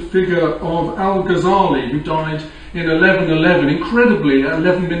important figure of Al-Ghazali, who died in 1111, incredibly at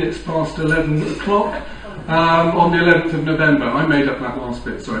 11 minutes past 11 o'clock on the 11th of November. I made up that last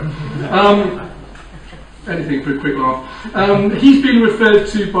bit, sorry. Anything for a quick laugh. He's been referred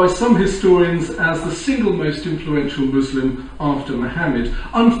to by some historians as the single most influential Muslim after Muhammad.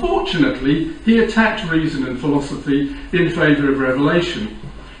 Unfortunately, he attacked reason and philosophy in favour of revelation.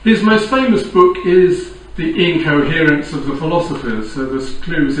 His most famous book is The Incoherence of the Philosophers, so there's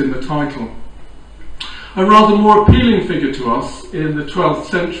clues in the title. A rather more appealing figure to us in the 12th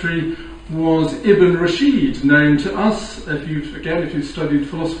century was Ibn Rashid, known to us, if you've studied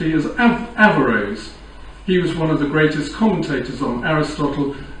philosophy, as Averroes. He was one of the greatest commentators on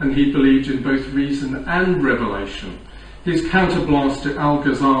Aristotle, and he believed in both reason and revelation. His counterblast to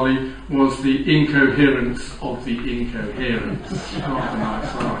Al-Ghazali was the incoherence of the incoherence. Rather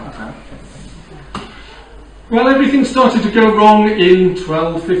nice, I like that. Well, everything started to go wrong in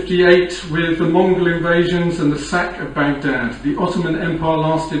 1258 with the Mongol invasions and the sack of Baghdad. The Ottoman Empire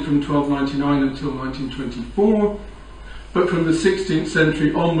lasted from 1299 until 1924, but from the 16th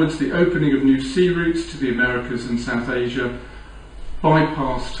century onwards, the opening of new sea routes to the Americas and South Asia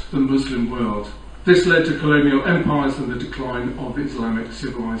bypassed the Muslim world. This led to colonial empires and the decline of Islamic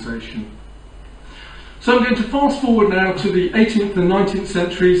civilization. So I'm going to fast forward now to the 18th and 19th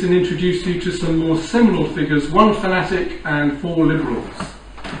centuries and introduce you to some more seminal figures, one fanatic and four liberals.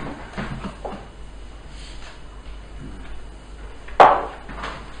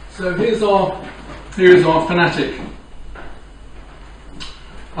 So here's our fanatic.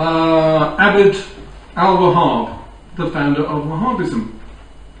 Abd al-Wahhab, the founder of Wahhabism,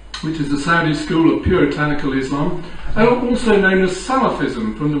 which is the Saudi school of puritanical Islam, also known as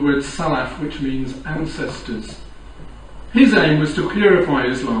Salafism, from the word Salaf, which means ancestors. His aim was to purify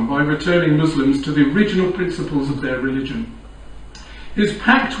Islam by returning Muslims to the original principles of their religion. His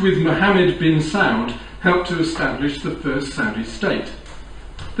pact with Mohammed bin Saud helped to establish the first Saudi state.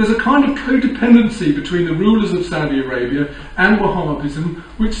 There's a kind of codependency between the rulers of Saudi Arabia and Wahhabism,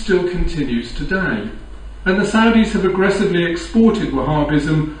 which still continues today. And the Saudis have aggressively exported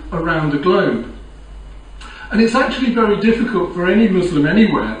Wahhabism around the globe. And it's actually very difficult for any Muslim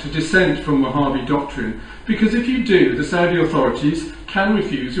anywhere to dissent from Wahhabi doctrine, because if you do, the Saudi authorities can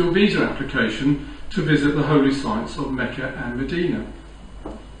refuse your visa application to visit the holy sites of Mecca and Medina.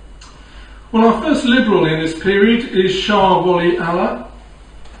 Well, our first liberal in this period is Shah Wali Allah,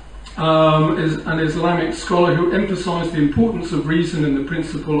 is an Islamic scholar who emphasised the importance of reason and the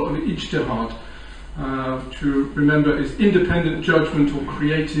principle of ijtihad, to remember is independent judgment or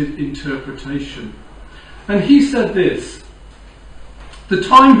creative interpretation. And he said this: the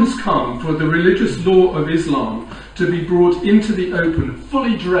time has come for the religious law of Islam to be brought into the open,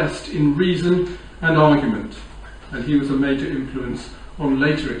 fully dressed in reason and argument. And he was a major influence on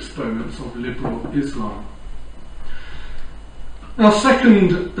later exponents of liberal Islam. Our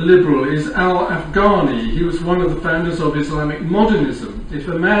second liberal is Al-Afghani. He was one of the founders of Islamic modernism.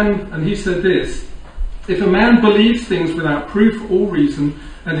 And he said this: if a man believes things without proof or reason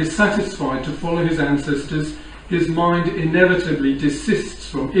and is satisfied to follow his ancestors, his mind inevitably desists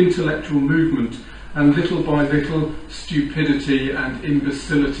from intellectual movement, and little by little stupidity and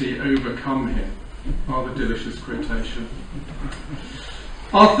imbecility overcome him. Rather delicious quotation.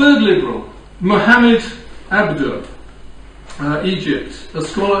 Our third liberal, Muhammad Abduh, Egypt, a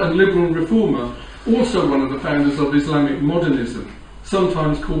scholar and liberal reformer, also one of the founders of Islamic modernism.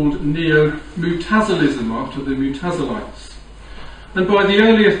 sometimes called Neo-Mutazilism after the Mutazilites. And by the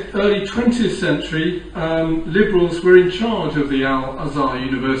early 20th century, liberals were in charge of the Al-Azhar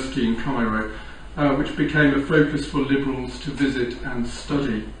University in Cairo, which became a focus for liberals to visit and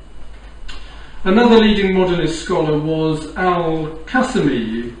study. Another leading modernist scholar was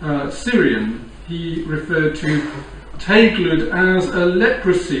Al-Qasimi, Syrian. He referred to Taglud as a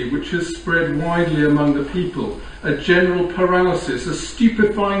leprosy which has spread widely among the people, a general paralysis, a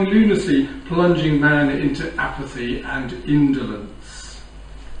stupefying lunacy plunging man into apathy and indolence.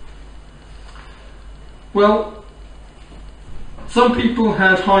 Well, some people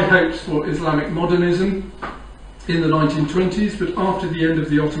had high hopes for Islamic modernism in the 1920s, but after the end of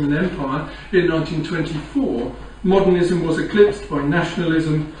the Ottoman Empire in 1924, modernism was eclipsed by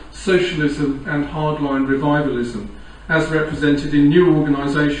nationalism, socialism and hardline revivalism, as represented in new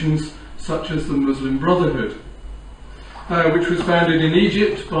organisations such as the Muslim Brotherhood, which was founded in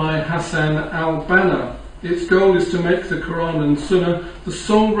Egypt by Hassan al-Banna. Its goal is to make the Quran and Sunnah the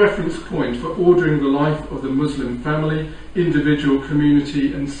sole reference point for ordering the life of the Muslim family, individual,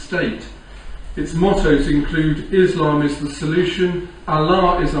 community and state. Its mottos include: Islam is the solution,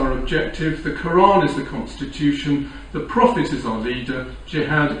 Allah is our objective, the Quran is the constitution, the Prophet is our leader,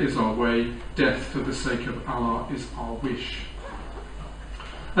 jihad is our way, death for the sake of Allah is our wish.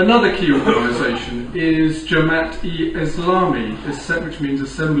 Another key organisation is Jamaat-e-Islami, which means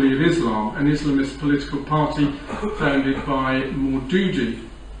Assembly of Islam, an Islamist political party founded by Maududi.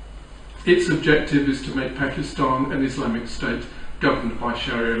 Its objective is to make Pakistan an Islamic state governed by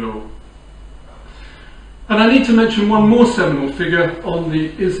Sharia law. And I need to mention one more seminal figure on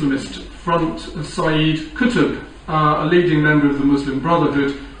the Islamist front, Sayyid Qutb, a leading member of the Muslim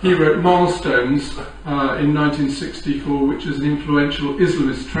Brotherhood. He wrote Milestones in 1964, which is an influential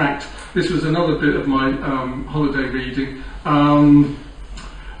Islamist tract. This was another bit of my holiday reading.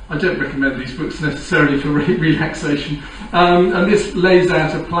 I don't recommend these books necessarily for relaxation. And this lays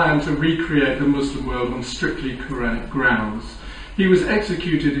out a plan to recreate the Muslim world on strictly Quranic grounds. He was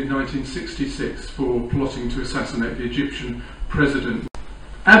executed in 1966 for plotting to assassinate the Egyptian president.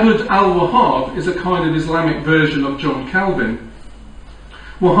 Abd al-Wahhab is a kind of Islamic version of John Calvin.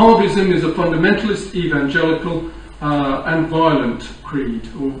 Wahhabism is a fundamentalist, evangelical and violent creed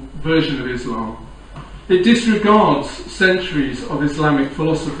or version of Islam. It disregards centuries of Islamic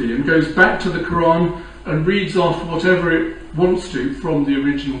philosophy and goes back to the Quran and reads off whatever it wants to from the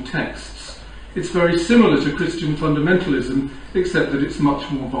original texts. It's very similar to Christian fundamentalism, except that it's much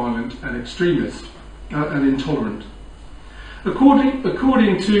more violent and extremist and intolerant.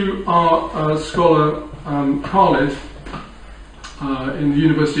 According to our scholar Khalid, in the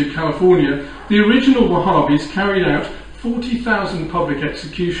University of California, the original Wahhabis carried out 40,000 public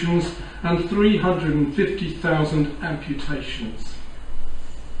executions and 350,000 amputations.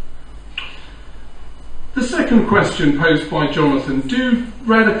 The second question posed by Jonathan: do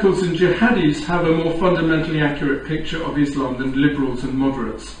radicals and jihadis have a more fundamentally accurate picture of Islam than liberals and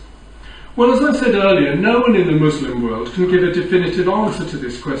moderates? Well, as I said earlier, no one in the Muslim world can give a definitive answer to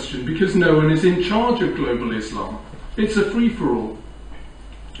this question because no one is in charge of global Islam. It's a free-for-all.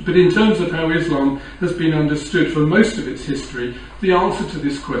 But in terms of how Islam has been understood for most of its history, the answer to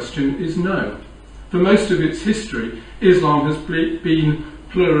this question is no. For most of its history, Islam has been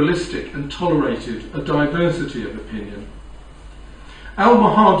pluralistic and tolerated a diversity of opinion.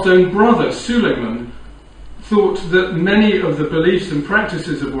 Al-Wahhab's own brother, Suleiman, thought that many of the beliefs and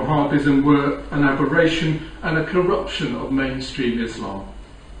practices of Wahhabism were an aberration and a corruption of mainstream Islam.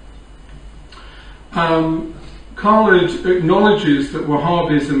 Khalid acknowledges that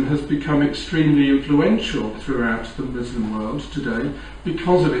Wahhabism has become extremely influential throughout the Muslim world today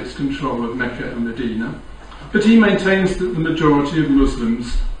because of its control of Mecca and Medina, but he maintains that the majority of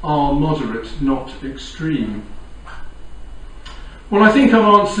Muslims are moderate, not extreme. Well, I think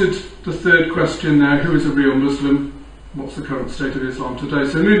I've answered the third question now: who is a real Muslim? What's the current state of Islam today?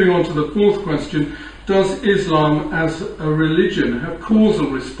 So moving on to the fourth question: does Islam as a religion have causal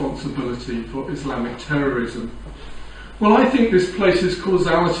responsibility for Islamic terrorism? Well, I think this places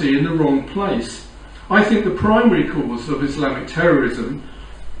causality in the wrong place. I think the primary cause of Islamic terrorism,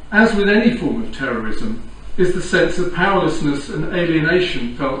 as with any form of terrorism, is the sense of powerlessness and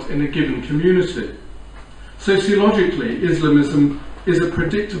alienation felt in a given community. Sociologically, Islamism is a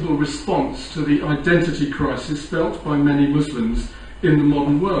predictable response to the identity crisis felt by many Muslims in the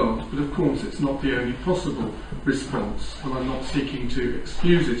modern world, but of course it's not the only possible response, and I'm not seeking to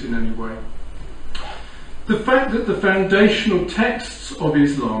excuse it in any way. The fact that the foundational texts of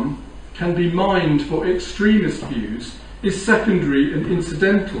Islam can be mined for extremist views is secondary and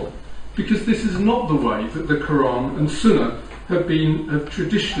incidental, because this is not the way that the Quran and Sunnah have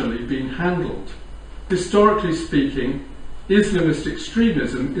traditionally been handled. Historically speaking, Islamist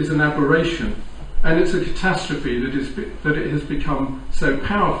extremism is an aberration, and it's a catastrophe that it has become so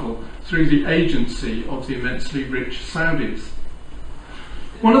powerful through the agency of the immensely rich Saudis.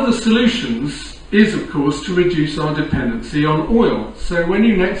 One of the solutions is, of course, to reduce our dependency on oil. So when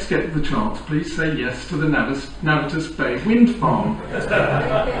you next get the chance, please say yes to the Navitas Bay wind farm.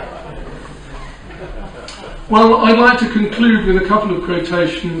 Well, I'd like to conclude with a couple of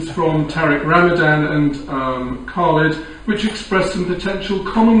quotations from Tariq Ramadan and Khalid, which express some potential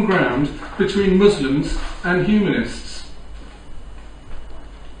common ground between Muslims and humanists.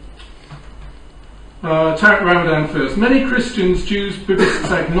 Tariq Ramadan first. Many Christians, Jews,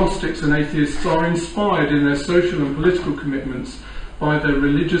 Buddhists, agnostics and atheists are inspired in their social and political commitments by their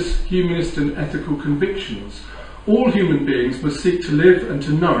religious, humanist and ethical convictions. All human beings must seek to live and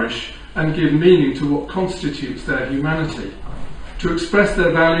to nourish and give meaning to what constitutes their humanity. To express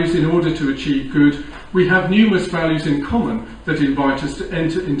their values in order to achieve good, we have numerous values in common that invite us to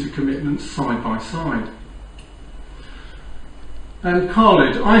enter into commitments side by side. And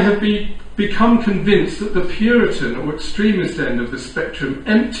Khalid, I have become convinced that the Puritan or extremist end of the spectrum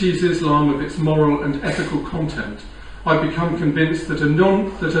empties Islam of its moral and ethical content. I've become convinced that a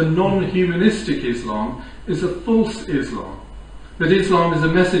non-humanistic Islam is a false Islam, that Islam is a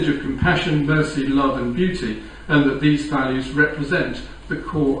message of compassion, mercy, love and beauty, and that these values represent the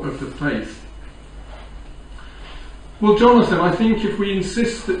core of the faith. Well, Jonathan, I think if we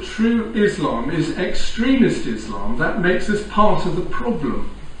insist that true Islam is extremist Islam, that makes us part of the problem.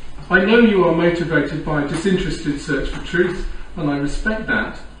 I know you are motivated by a disinterested search for truth, and I respect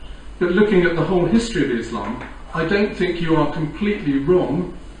that, but looking at the whole history of Islam, I don't think you are completely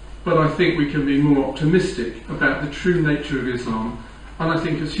wrong, but I think we can be more optimistic about the true nature of Islam, and I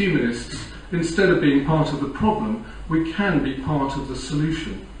think as humanists, instead of being part of the problem, we can be part of the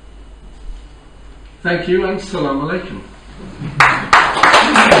solution. Thank you, and Salam Alaikum.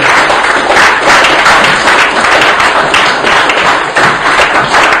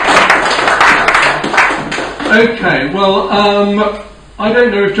 Okay, well, I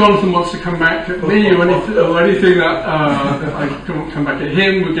don't know if Jonathan wants to come back at me or anything that I can't come back at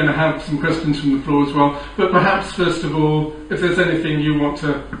him. We're going to have some questions from the floor as well. But perhaps, first of all, if there's anything you want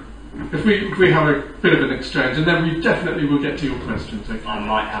to... If we have a bit of an exchange, and then we definitely will get to your questions. Okay? I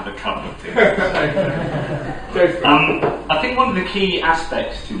might have a couple of things. I think one of the key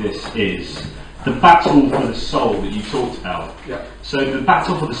aspects to this is the battle for the soul that you talked about. Yeah. So the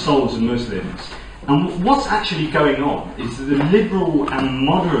battle for the souls of Muslims. And what's actually going on is that the liberal and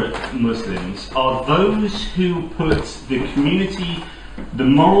moderate Muslims are those who put the community, the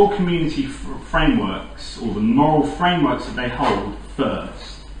moral community frameworks, or the moral frameworks that they hold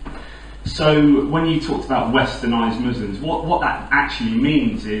first. So when you talked about westernised Muslims, what that actually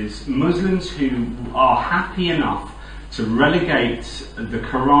means is Muslims who are happy enough to relegate the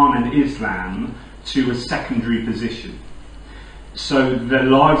Quran and Islam to a secondary position. So their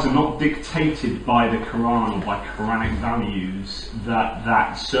lives are not dictated by the Quran or by Quranic values,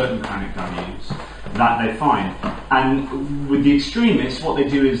 that certain Quranic values that they find. And with the extremists, what they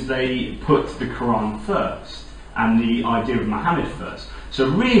do is they put the Quran first and the idea of Muhammad first. So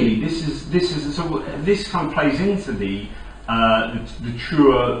really, this kind of plays into the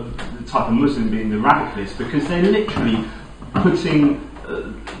truer type of Muslim being the radicalist, because they're literally putting.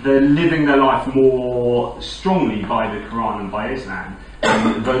 They're living their life more strongly by the Quran and by Islam,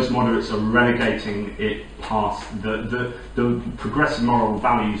 and those moderates are relegating it past the progressive moral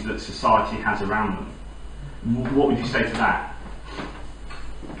values that society has around them. What would you say to that?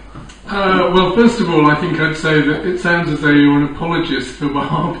 Well, first of all, I think I'd say that it sounds as though you're an apologist for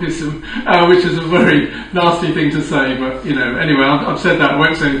Wahhabism, which is a very nasty thing to say, but, anyway, I've said that, I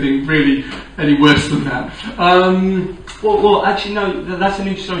won't say anything really any worse than that. Well, actually, no, that's an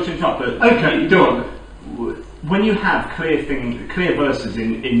interesting story to interrupt, but... Okay, go on. When you have clear verses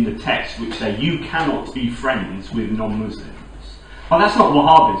in the text which say you cannot be friends with non-Muslims, well, that's not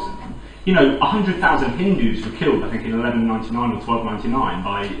Wahhabism. 100,000 Hindus were killed, I think, in 1199 or 1299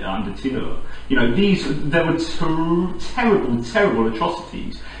 by under Timur. There were terrible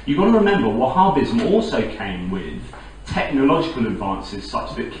atrocities. You've got to remember, Wahhabism also came with technological advances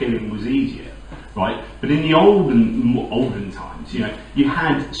such that killing was easier, right? But in the olden times, you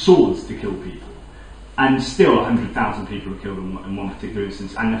had swords to kill people, and still 100,000 people were killed in one particular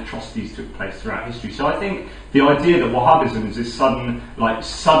instance, and atrocities took place throughout history. So I think the idea that Wahhabism is this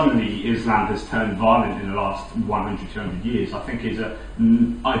suddenly Islam has turned violent in the last 100, 200 years, I think is a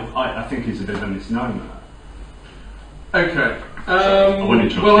bit of a misnomer. Okay,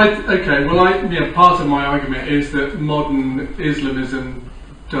 Part of my argument is that modern Islamism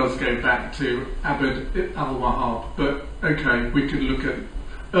does go back to Abd al-Wahhab, but okay, we could look at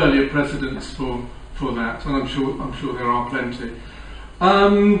earlier precedents for that, and I'm sure there are plenty.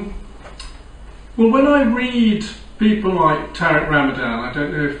 Well, when I read people like Tariq Ramadan, I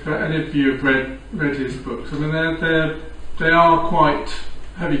don't know if any of you have read his books. I mean, they are quite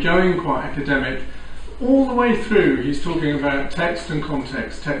heavy-going, quite academic. All the way through, he's talking about text and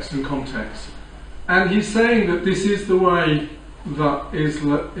context, and he's saying that this is the way that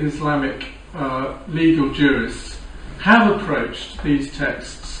Islamic legal jurists have approached these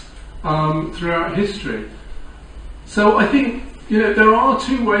texts throughout history. So I think, there are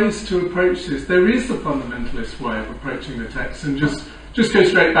two ways to approach this. There is the fundamentalist way of approaching the text and just go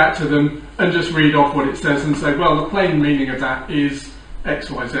straight back to them and just read off what it says and say, well, the plain meaning of that is X,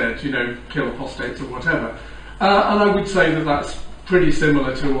 Y, Z, kill apostates or whatever. And I would say that that's pretty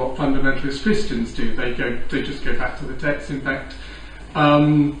similar to what fundamentalist Christians do. They just go back to the text. In fact,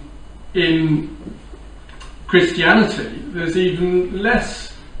 in Christianity, there's even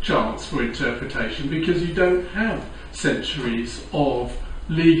less chance for interpretation because you don't have centuries of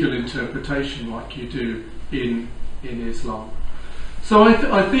legal interpretation like you do in Islam. So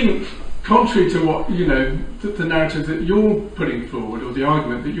I think, contrary to what the narrative that you're putting forward, or the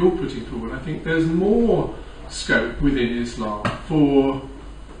argument that you're putting forward, I think there's more scope within Islam for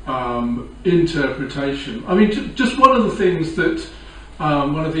interpretation. I mean, just one of the things that,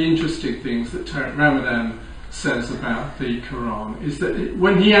 one of the interesting things that Tariq Ramadan says about the Quran is that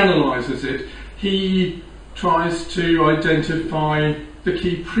when he analyses it, he tries to identify the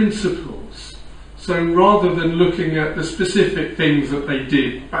key principles. So rather than looking at the specific things that they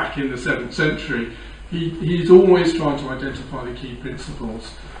did back in the 7th century, he's always trying to identify the key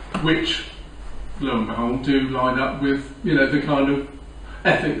principles, which, lo and behold, do line up with the kind of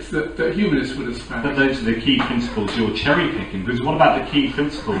ethics that humanists would espouse. But those are the key principles you're cherry picking, because what about the key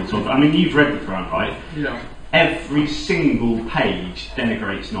principles of, you've read the Quran, right? Yeah. Every single page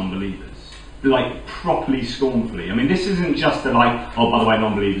denigrates non-believers, like properly scornfully. I mean, this isn't just a oh, by the way,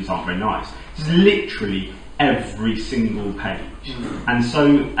 non-believers aren't very nice. It's literally every single page. And so,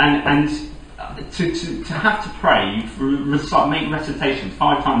 and to have to pray, make recitations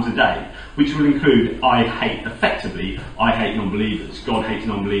 5 times a day, which will include I hate non-believers, God hates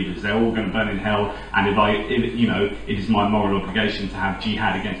non-believers, they're all going to burn in hell, and it is my moral obligation to have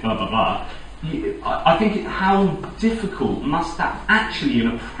jihad against blah blah blah. I think how difficult must that actually,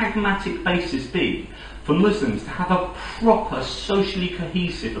 on a pragmatic basis, be for Muslims to have a proper socially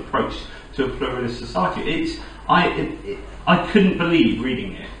cohesive approach to a pluralist society? I couldn't believe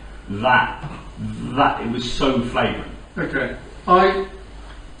reading it that it was so flagrant. Okay, I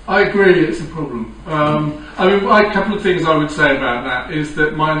agree. It's a problem. A couple of things I would say about that is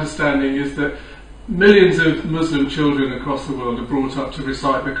that my understanding is that millions of Muslim children across the world are brought up to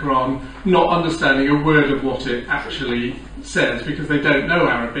recite the Quran, not understanding a word of what it actually says because they don't know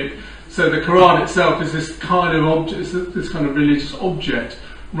Arabic. So the Quran itself is this kind of object, this kind of religious object,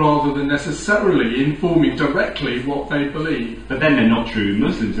 rather than necessarily informing directly what they believe. But then they're not true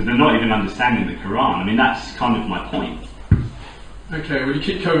Muslims, and they're not even understanding the Quran. I mean, that's kind of my point. Okay, well, you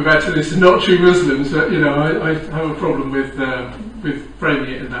keep coming back to this, not true Muslims, but I have a problem with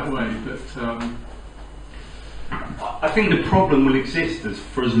framing it in that way. But I think the problem will exist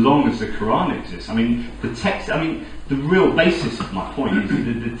for as long as the Quran exists. I mean, the real basis of my point is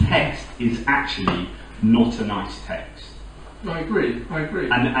that the text is actually not a nice text. I agree.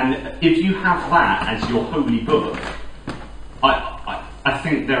 And if you have that as your holy book, I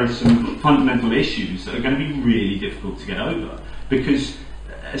think there are some fundamental issues that are going to be really difficult to get over. Because,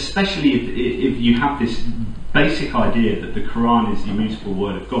 especially if you have this basic idea that the Quran is the immutable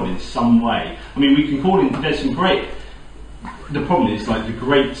word of God in some way. I mean, we can call it, there's some great, the problem is the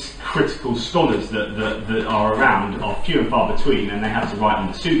great critical scholars that are around are few and far between, and they have to write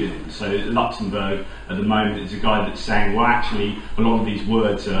under pseudonyms. So Luxembourg at the moment is a guy that's saying, well, actually a lot of these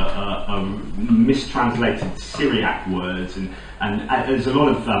words are mistranslated Syriac words, and there's a lot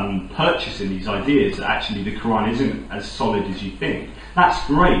of purchase in these ideas that actually the Quran isn't as solid as you think. That's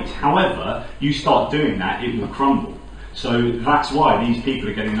great. However, you start doing that, it will crumble. So that's why these people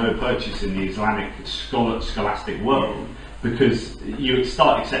are getting no purchase in the Islamic scholastic world, because you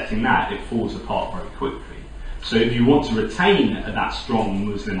start accepting that, it falls apart very quickly. So if you want to retain that strong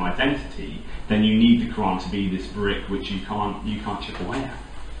Muslim identity, then you need the Quran to be this brick which you can't chip away at.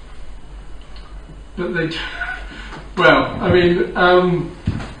 But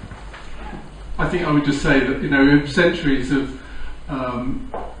I think I would just say that centuries of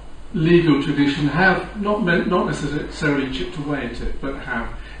legal tradition have not necessarily chipped away at it, but have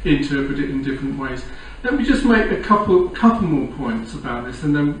interpreted it in different ways. Let me just make a couple more points about this,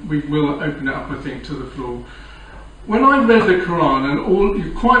 and then we will open it up, I think, to the floor. When I read the Quran, and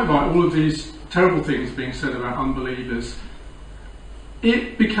you're quite right, all of these terrible things being said about unbelievers,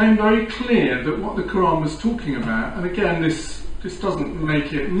 it became very clear that what the Quran was talking about, and again, this doesn't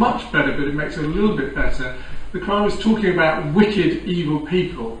make it much better, but it makes it a little bit better. The Quran was talking about wicked, evil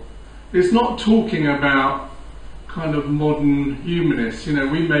people. It's not talking about kind of modern humanists. You know,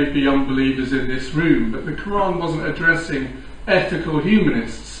 we may be unbelievers in this room, but the Quran wasn't addressing ethical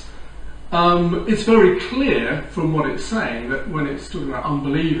humanists. It's very clear from what it's saying that when it's talking about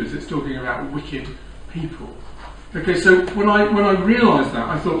unbelievers, it's talking about wicked people. Okay, so when I realised that,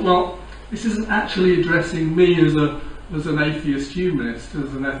 I thought, well, this isn't actually addressing me as an atheist humanist,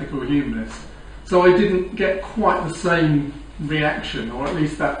 as an ethical humanist. So I didn't get quite the same reaction, or at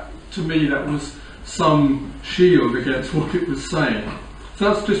least that, to me, that was some shield against what it was saying.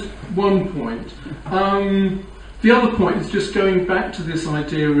 So that's just one point. The other point is just going back to this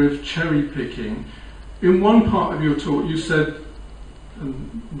idea of cherry picking. In one part of your talk you said,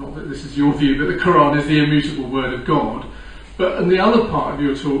 and not that this is your view, but the Quran is the immutable word of God, but in the other part of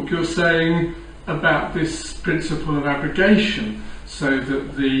your talk you're saying about this principle of abrogation, so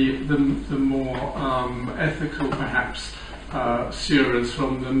that the more ethical perhaps surahs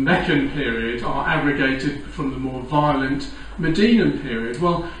from the Meccan period are abrogated from the more violent Medinan period.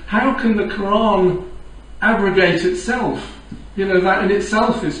 Well, how can the Quran abrogate itself? You know, that in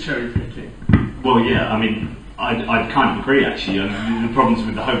itself is cherry picking. Well, yeah, I mean, I'd kind of agree actually. The problems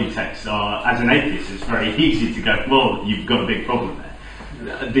with the holy text are, as an atheist, it's very easy to go, well, you've got a big problem there.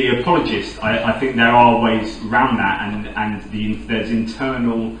 The apologist, I think there are ways around that, and there's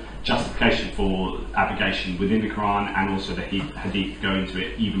internal justification for abrogation within the Quran, and also the Hadith go into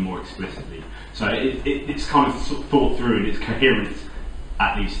it even more explicitly. So it's kind of thought through, and it's coherent,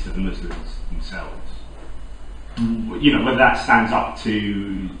 at least to the Muslims themselves. You know, whether that stands up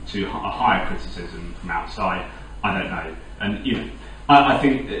to a higher criticism from outside, I don't know. And you know, I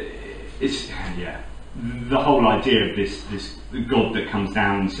think it's the whole idea of this God that comes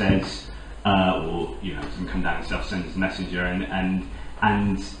down and says, or you know, doesn't come down himself, sends his messenger, and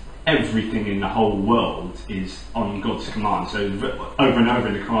everything in the whole world is on God's command. So over and over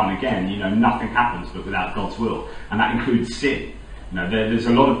in the Quran again, you know, nothing happens but without God's will, and that includes sin. You know, there's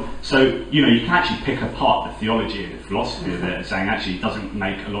a lot of, so you know, you can actually pick apart the theology and the philosophy of it, saying actually it doesn't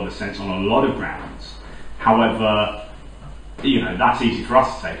make a lot of sense on a lot of grounds. However, you know, that's easy for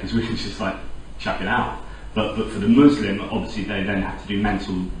us to say because we can just like chuck it out. But for the Muslim, obviously they then have to do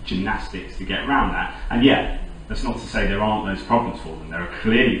mental gymnastics to get around that. And yeah, that's not to say there aren't those problems for them. There are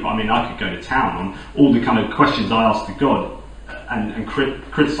clearly, I mean, I could go to town on all the kind of questions I ask to God and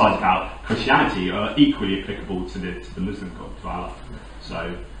criticise about Christianity are equally applicable to the Muslim God, to Allah.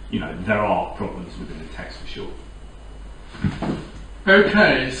 So, you know, there are problems within the text for sure.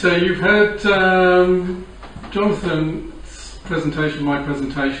 Okay, so you've heard Jonathan's presentation, my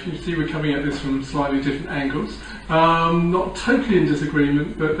presentation. You see we're coming at this from slightly different angles. Not totally in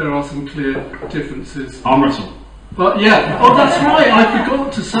disagreement, but there are some clear differences. Arm wrestle. But yeah, oh that's right, I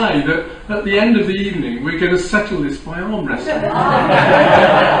forgot to say that at the end of the evening we're going to settle this by arm wrestling.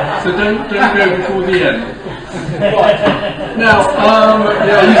 So don't go before the end. Now,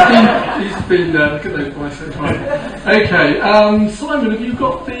 yeah, he's been look at those biceps, right. Okay, Simon, have you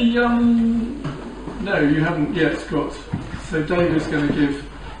got the, no, you haven't yet got, so David's going to give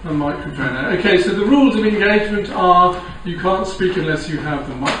a microphone now. Okay, so the rules of engagement are you can't speak unless you have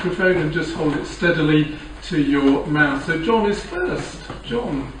the microphone and just hold it steadily to your mouth. So John is first.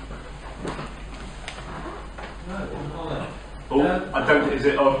 John. Oh, I don't. Is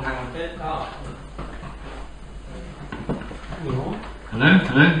it on? Hang on.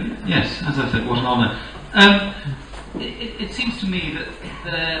 Hello. Yes, as I said, what an honour. It seems to me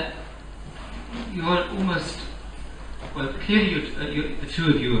that you are almost, well, clearly the two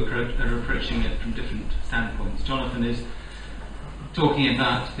of you are approaching it from different standpoints. Jonathan is talking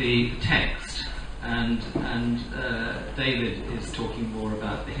about the text, and David is talking more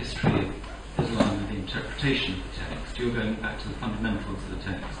about the history of Islam and the interpretation of the text. You're going back to the fundamentals of the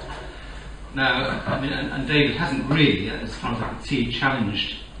text. Now, I mean, and David hasn't really, as far as I can see,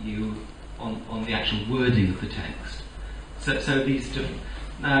 challenged you on the actual wording of the text. So these different.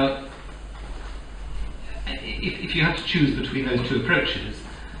 Now, if you had to choose between those two approaches,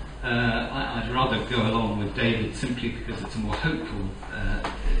 I'd rather go along with David simply because it's a more hopeful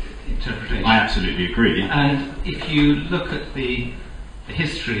interpretation. I absolutely agree. And if you look at the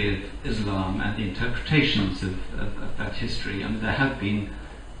history of Islam and the interpretations of that history, I mean, there have been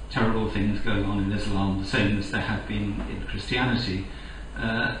terrible things going on in Islam, the same as there have been in Christianity.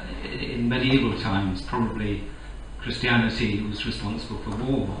 In medieval times, probably Christianity was responsible for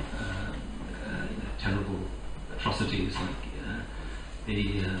more terrible atrocities, like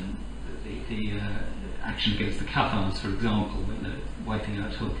the action against the Cathars, for example, wiping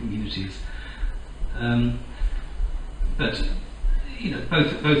out whole communities. But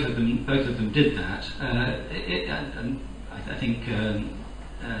both of them did that. And I think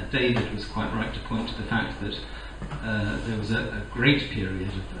David was quite right to point to the fact that there was a great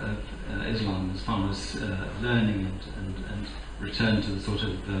period of Islam as far as learning and return to the sort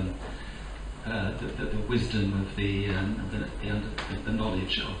of the wisdom of the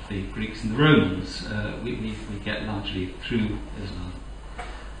knowledge of the Greeks and the Romans. We get largely through Islam.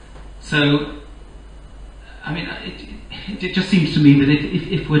 So, I mean, it just seems to me that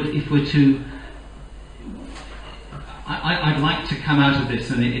if we're to, I'd like to come out of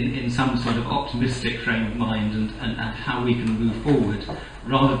this in some sort of optimistic frame of mind and how we can move forward,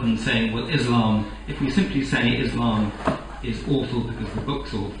 rather than saying, well, Islam, if we simply say Islam is awful because the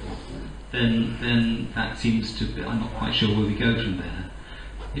book's awful, then that seems to be, I'm not quite sure where we go from there.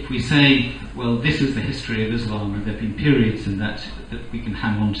 If we say, well, this is the history of Islam, and there have been periods in that we can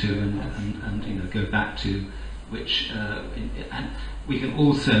hang on to and go back to, which and we can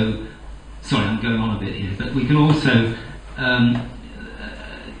also, sorry, I'm going on a bit here, but we can also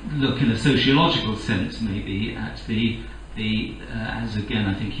look in a sociological sense, maybe, at the as again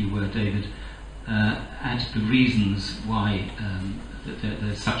I think you were, David, at the reasons why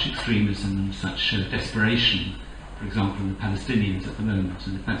there's such extremism and such desperation, for example, in the Palestinians at the moment,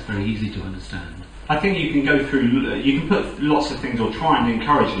 and that's very easy to understand. I think you can go through, you can put lots of things, or try and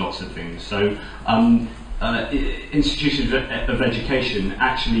encourage lots of things. So institutions of education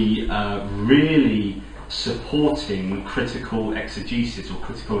actually really supporting critical exegesis or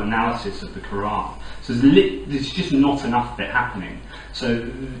critical analysis of the Quran. So there's just not enough of it happening. So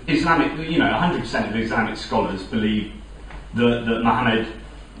Islamic, 100% of Islamic scholars believe that Muhammad,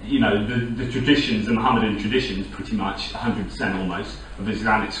 the traditions, the Muhammadan traditions, pretty much 100% almost of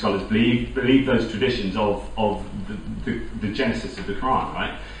Islamic scholars believe those traditions of the genesis of the Quran,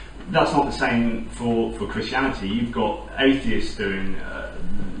 right? That's not the same for Christianity. You've got atheists doing,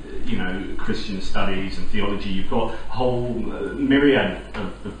 Christian studies and theology. You've got a whole myriad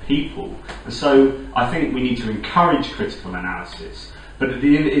of people. And so I think we need to encourage critical analysis. But at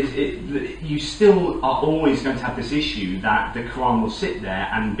the end, you still are always going to have this issue that the Quran will sit there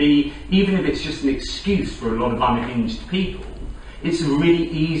and be, even if it's just an excuse for a lot of unhinged people, it's a really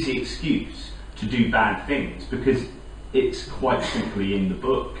easy excuse to do bad things because it's quite simply in the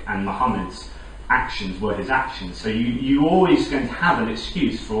book, and Muhammad's actions were his actions. So you're always going to have an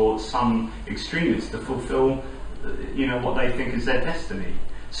excuse for some extremists to fulfill, what they think is their destiny.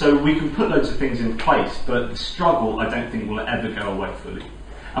 So we can put loads of things in place, but the struggle, I don't think, will ever go away fully.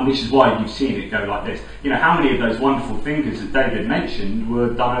 And which is why you've seen it go like this. How many of those wonderful thinkers that David mentioned were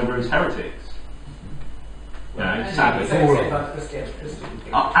done over as heretics? Sadly.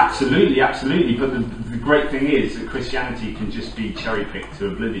 Absolutely. But the great thing is that Christianity can just be cherry-picked to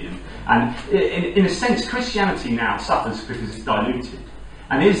oblivion. And in a sense, Christianity now suffers because it's diluted.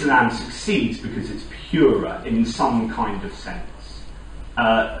 And Islam succeeds because it's purer in some kind of sense.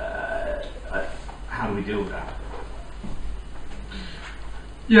 How do we deal with that?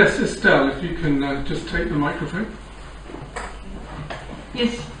 Yes, Estelle, if you can just take the microphone.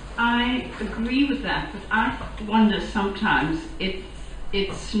 Yes, I agree with that, but I wonder sometimes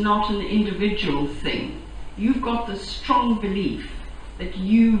it's not an individual thing. You've got the strong belief that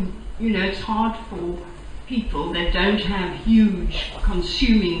it's hard for people that don't have huge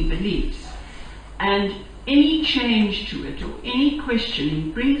consuming beliefs, and any change to it or any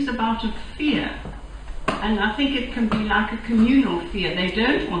questioning brings about a fear. And I think it can be like a communal fear. They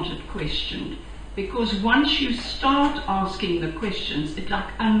don't want it questioned, because once you start asking the questions, it like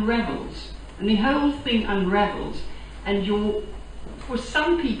unravels, and the whole thing unravels, and for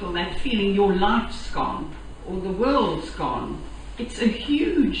some people that feeling your life's gone or the world's gone, it's a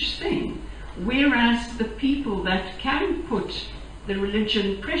huge thing. Whereas the people that can put the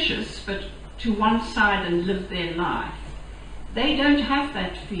religion precious but to one side and live their life, they don't have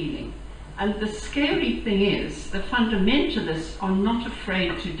that feeling. And the scary thing is, the fundamentalists are not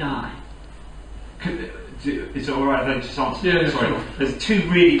afraid to die. Is it alright if I just answer? Yeah, sorry. sure. There's two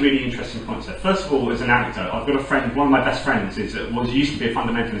really, really interesting points there. First of all, as an anecdote, I've got a friend, one of my best friends used to be a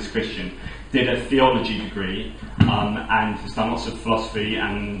fundamentalist Christian, did a theology degree, and has done lots of philosophy,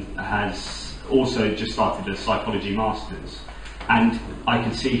 and has also just started a psychology master's. And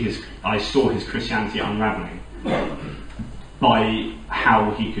I saw his Christianity unravelling. by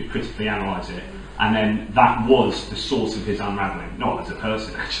how he could critically analyse it, and then that was the source of his unravelling. Not as a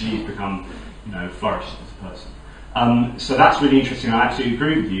person, actually, he's become, flourished as a person. So that's really interesting. I absolutely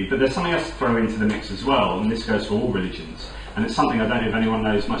agree with you. But there's something else to throw into the mix as well, and this goes for all religions. And it's something I don't know if anyone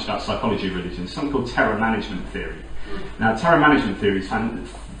knows much about psychology of religions. Something called terror management theory. Now, terror management theory is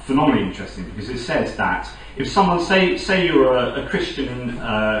phenomenally interesting because it says that if someone, say you're a Christian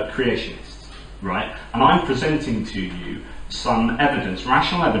creationist, right, and I'm presenting to you some evidence,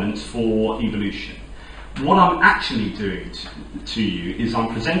 rational evidence for evolution, what I'm actually doing to you is I'm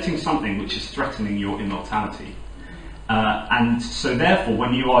presenting something which is threatening your immortality. And so therefore,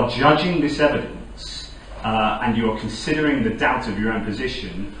 when you are judging this evidence and you are considering the doubt of your own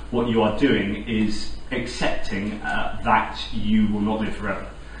position, what you are doing is accepting that you will not live forever.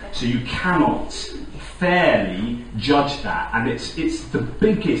 So you cannot fairly judge that, and it's the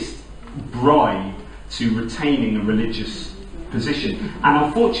biggest bribe to retaining a religious position. And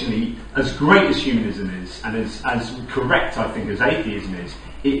unfortunately, as great as humanism is, and as correct I think as atheism is,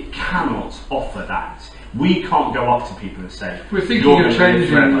 it cannot offer that. We can't go up to people and say, we're thinking of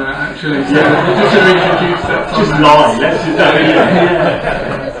changing that, actually. So just to introduce that. Just lie. Let's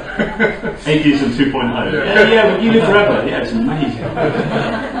just atheism 2.0. Yeah, you live forever. Yeah, it's amazing.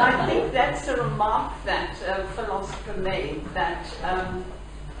 I think that's a remark that a philosopher made, that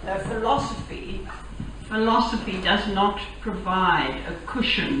philosophy does not provide a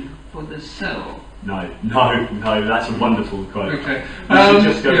cushion for the soul. No, that's a wonderful quote. Okay.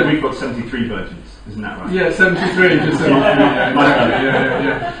 Just go, we've got 73 virgins, isn't that right? Yeah, 73, just 73.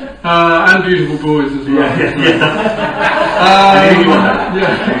 Yeah. And beautiful boys as well.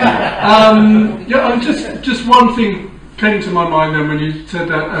 Just one thing came to my mind then when you said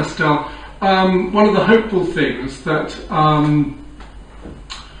that, Estelle. One of the hopeful things that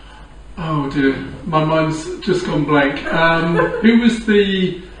oh dear, my mind's just gone blank. Who was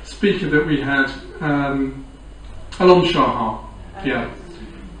the speaker that we had? Alon Shahar. Yeah.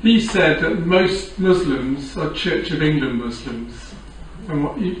 He said that most Muslims are Church of England Muslims. And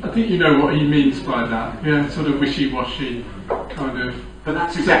I think you know what he means by that. Yeah, sort of wishy-washy kind of. But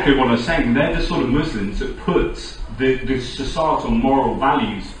that's exactly what I was saying. They're the sort of Muslims that put the societal moral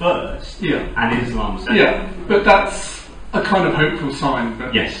values first, and Islam second. Yeah, but that's a kind of hopeful sign.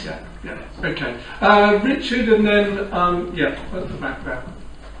 But yes. Yeah. Okay. Richard, and then at the back there.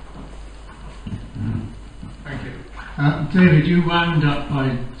 Thank you. David, you wound up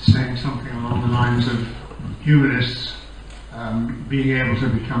by saying something along the lines of humanists being able to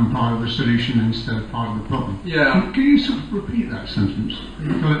become part of the solution instead of part of the problem. Yeah. Can you sort of repeat that sentence? Have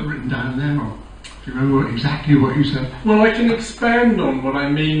you got it written down there, or do you remember exactly what you said? Well, I can expand on what I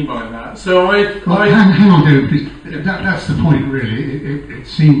mean by that. So hang on, David, please. That's the point, really. It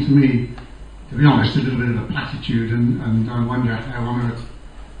seemed to me, to be honest, a little bit of a platitude, and I wonder how on earth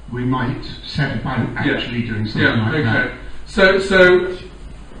we might set about actually doing something like that. So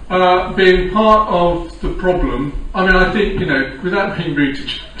being part of the problem, I mean, I think, without being rude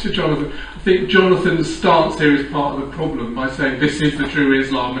to Jonathan, I think Jonathan's stance here is part of the problem by saying this is the true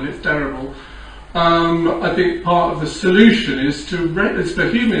Islam and it's terrible. I think part of the solution is for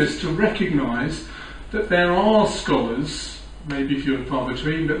humanists to recognise that there are scholars, maybe few and far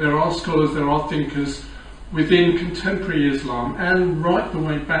between, but there are scholars, there are thinkers within contemporary Islam and right the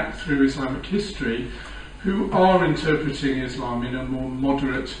way back through Islamic history who are interpreting Islam in a more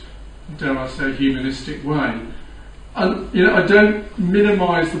moderate, dare I say, humanistic way. And I don't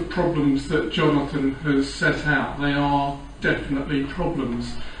minimise the problems that Jonathan has set out. They are definitely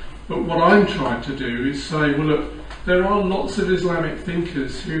problems. But what I'm trying to do is say, well, look, there are lots of Islamic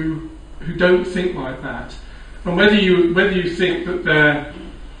thinkers who don't think like that. And whether you think that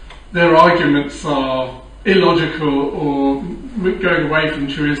their arguments are illogical or going away from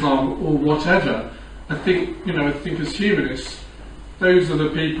true Islam or whatever, I think as humanists, those are the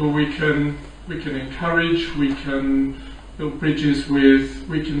people we can encourage, we can build bridges with,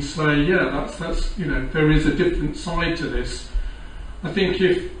 we can say, that's there is a different side to this. I think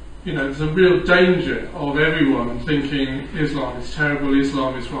if there's a real danger of everyone thinking Islam is terrible,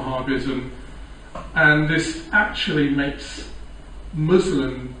 Islam is Wahhabism, and this actually makes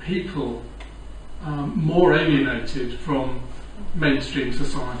Muslim people more alienated from mainstream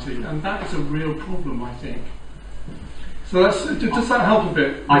society, and that is a real problem, I think. So does that help a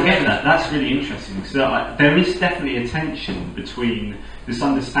bit? I get that. That's really interesting. So there is definitely a tension between this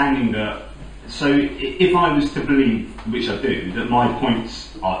understanding that, so if I was to believe, which I do, that my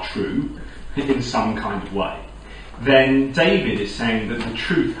points are true in some kind of way, then David is saying that the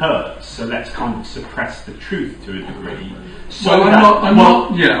truth hurts, so let's kind of suppress the truth to a degree. So well, I'm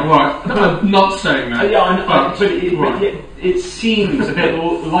not, yeah, right. I'm not saying that. But it seems a bit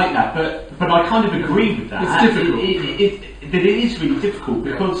like that. But I kind of agree with that. It's difficult. That it is really difficult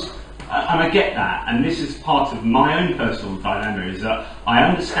because, and I get that, and this is part of my own personal dilemma, is that I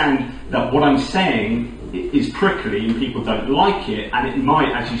understand that what I'm saying is prickly and people don't like it, and it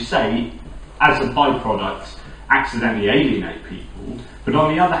might, as you say, as a byproduct, accidentally alienate people. But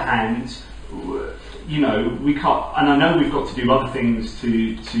on the other hand, you know, we can't, and I know we've got to do other things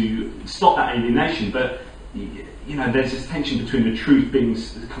to stop that alienation, but you know, there's this tension between the truth being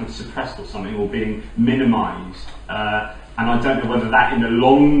kind of suppressed or something, or being minimised, and I don't know whether that, in the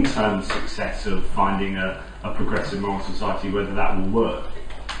long-term success of finding a progressive moral society, whether that will work.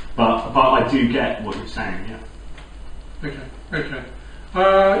 But I do get what you're saying, yeah. Okay.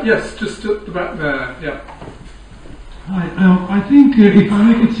 Yes, just at the back there, yeah. Hi, I think if I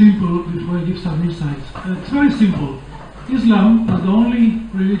make it simple before I give some insights, it's very simple. Islam is the only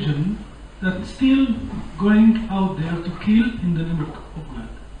religion that's still going out there to kill in the name of God.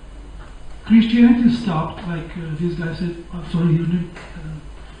 Christianity stopped, like this guy said,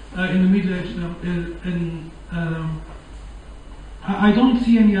 in the Middle Age, I don't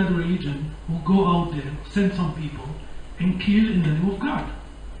see any other religion who go out there, send some people, and kill in the name of God.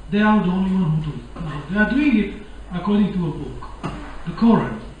 They are the only one who do it. Now, they are doing it according to a book, the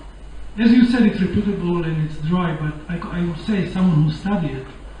Quran. As you said, it's reputable and it's dry, but I would say someone who studied it,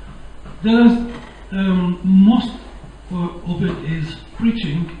 there is most of it is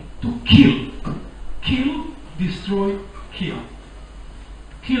preaching to kill, destroy, kill.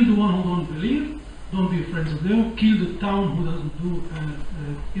 Kill the one who don't believe, don't be friends of them, kill the town who doesn't do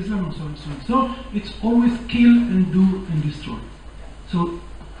Islam, and so on and so on. So it's always kill and do and destroy. So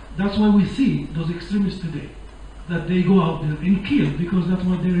that's why we see those extremists today, that they go out there and kill, because that's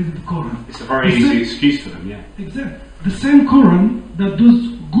what there is in the Quran. It's a very easy excuse for them, yeah. Exactly. The same Quran that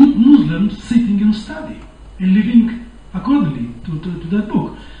those good Muslims sitting and study and living accordingly to that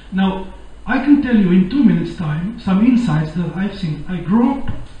book. Now, I can tell you in 2 minutes' time some insights that I've seen. I grew up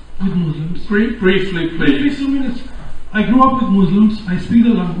with Muslims. Briefly, please. Briefly, 2 minutes. I grew up with Muslims. I speak the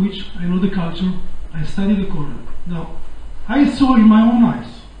language. I know the culture. I study the Quran. Now, I saw in my own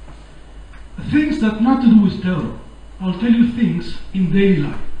eyes things that not to do with terror. I'll tell you things in daily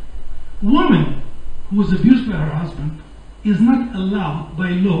life. A woman who was abused by her husband is not allowed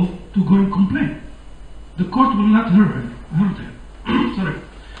by law to go and complain. The court will not hurt her. Sorry.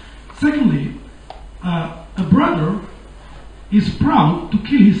 Secondly, a brother is proud to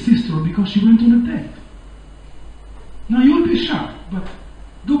kill his sister because she went on a date. Now you will be shocked, but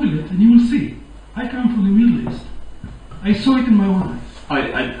Google it and you will see. I come from the Middle East. I saw it in my own eyes.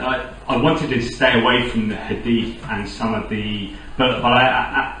 I wanted to stay away from the hadith and some of the, but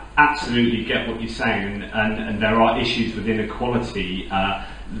I absolutely get what you're saying, and there are issues with inequality,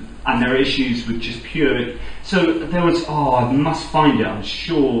 and there are issues with just pure. So there was, I must find it. I'm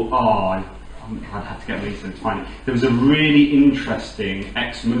sure. I'd have to get Lisa to find it. There was a really interesting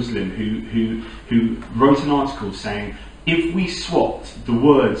ex-Muslim who wrote an article saying, if we swapped the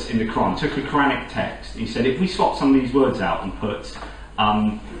words in the Quran, took a Quranic text, he said, if we swapped some of these words out and put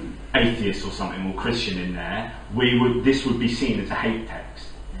atheist or something, or Christian in there, this would be seen as a hate text.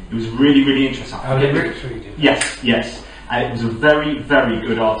 It was really, really interesting. Yes. It was a very, very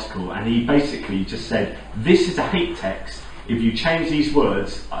good article, and he basically just said, this is a hate text if you change these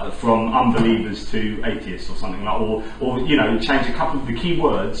words from unbelievers to atheists or something like, or you know, change a couple of the key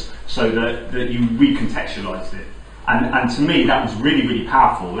words so that you recontextualised it. And to me, that was really, really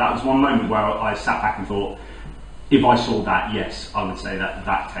powerful. That was one moment where I sat back and thought, if I saw that, yes, I would say that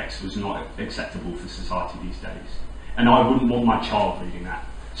that text was not acceptable for society these days. And I wouldn't want my child reading that.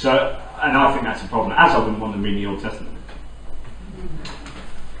 So, and I think that's a problem, as I wouldn't want them reading the Old Testament.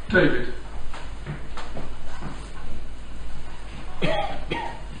 David.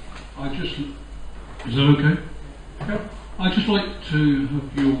 Is that okay? Yep. I'd just like to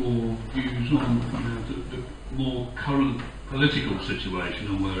have your views on the more current political situation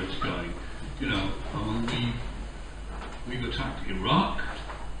and where it's going. You know, we've attacked Iraq,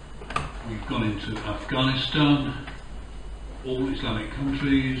 we've gone into Afghanistan, all Islamic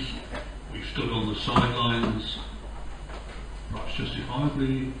countries, we've stood on the sidelines, perhaps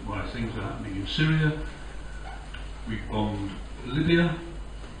justifiably, while things are happening in Syria, we've bombed Libya,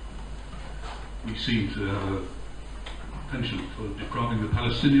 we seem to have a penchant for depriving the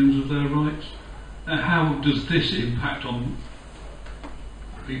Palestinians of their rights. How does this impact on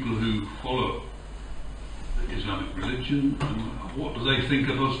people who follow the Islamic religion, and what do they think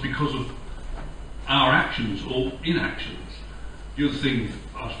of us because of our actions or inactions. The other thing,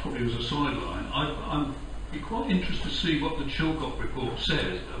 probably as a sideline, I'm quite interested to see what the Chilcot report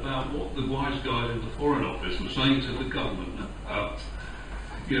says about what the wise guys in the Foreign Office were saying to the government about,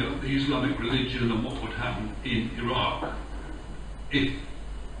 the Islamic religion and what would happen in Iraq if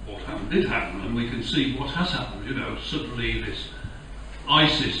what happened did happen, and we can see what has happened. Suddenly this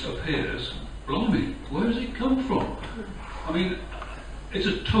ISIS appears. Blimey, where does it come from? I mean, it's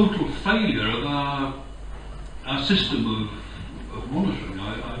a total failure of our system of monitoring.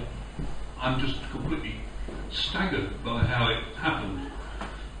 I'm just completely staggered by how it happened.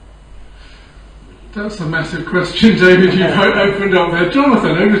 That's a massive question, David. You've opened up there.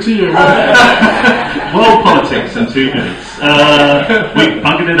 Jonathan, over to you. World politics in 2 minutes. We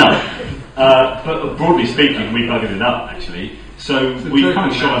buggered it up. But broadly speaking, we buggered it up, actually. So we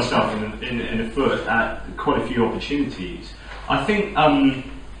kind of shot ourselves in the foot at quite a few opportunities. I think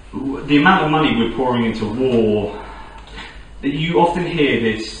the amount of money we're pouring into war, you often hear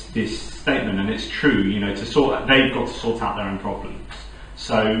this statement, and it's true, they've got to sort out their own problems.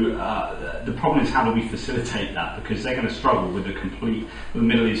 So the problem is, how do we facilitate that? Because they're going to struggle with the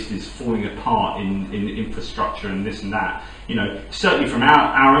Middle East is falling apart in infrastructure and this and that. Certainly from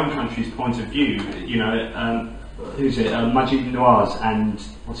our own country's point of view, who's it? Majid Nawaz and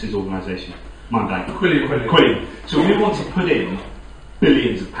what's his organisation? Mind blank. Quilliam. So we want to put in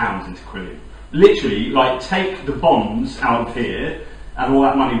billions of pounds into Quilliam. Literally, take the bombs out of here and all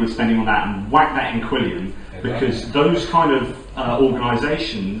that money we're spending on that and whack that in Quilliam, because those kind of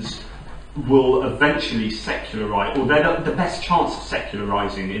organisations will eventually secularize, or they're the best chance of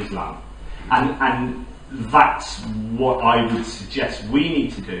secularising Islam, and that's what I would suggest we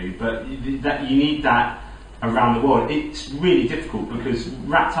need to do. But that you need that around the world. It's really difficult because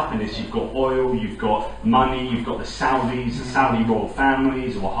wrapped up in this, you've got oil, you've got money, you've got the Saudis, the Saudi royal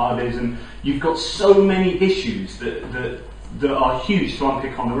families, or Wahhabism. You've got so many issues that are huge to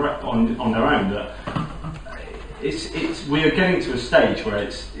unpick on their own. That we are getting to a stage where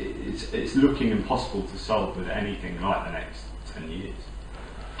it's looking impossible to solve with anything like the next 10 years.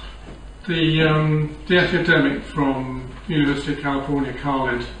 The academic from University of California,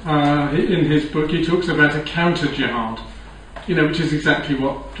 Khalid, in his book, he talks about a counter-jihad, which is exactly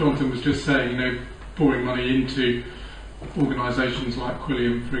what Jonathan was just saying, pouring money into organisations like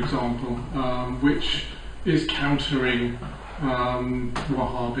Quilliam, for example, which is countering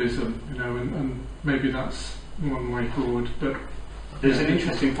Wahhabism, and maybe that's one way forward. But there's an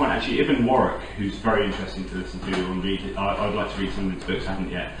interesting point, actually. Ibn Warwick, who's very interesting to listen to and read. I'd like to read some of his books, I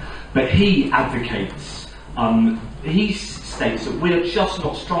haven't yet. But he advocates, he states that we're just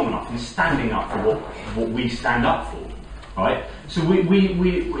not strong enough in standing up for what we stand up for, right? So we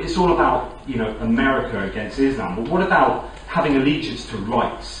it's all about, America against Islam, but what about having allegiance to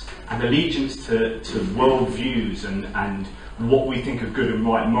rights and allegiance to world views and what we think are good and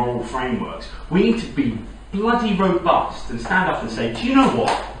right moral frameworks? We need to be bloody robust and stand up and say, do you know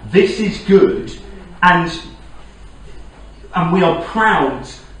what? This is good, and we are proud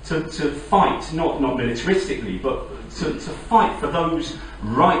to fight, not militaristically, but to fight for those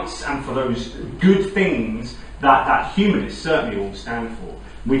rights and for those good things that humanists certainly all stand for.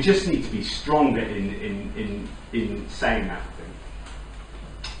 We just need to be stronger in saying that thing.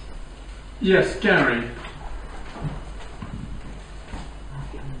 Yes, Gary.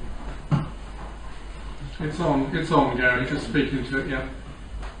 It's on, Gary, just speaking to it, yeah.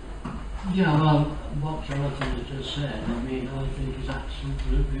 Yeah, well, what Jonathan has just said, I think is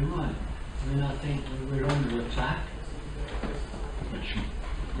absolutely right. I think that we're under attack.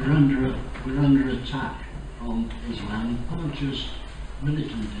 We're under attack from Islam, not just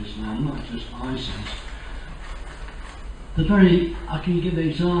militant Islam, not just ISIS. I can give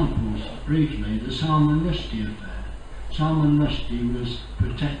examples briefly. The Salman Rushdie affair. Salman Rushdie was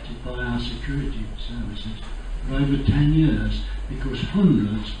protected by our security services for over 10 years because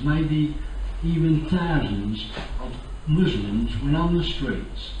hundreds, maybe even thousands of Muslims went on the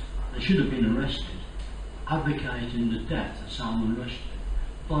streets. They should have been arrested, advocating the death of Salman Rushdie,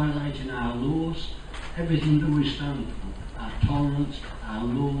 violating our laws, everything that we stand for, our tolerance, our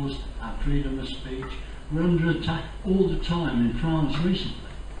laws, our freedom of speech. We're under attack all the time in France recently.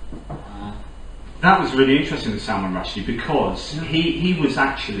 That was really interesting with Salman Rushdie because he was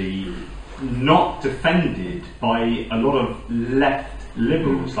actually not defended by a lot of left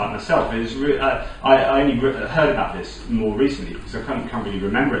liberals like myself. It was I only heard about this more recently because I can't really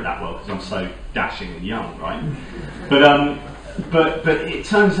remember it that well because I'm so dashing and young, right? But it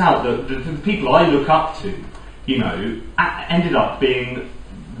turns out that the people I look up to, ended up being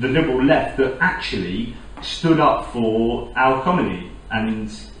the liberal left that actually stood up for Al Khomeini,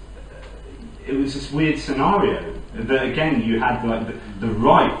 and it was this weird scenario that again you had like the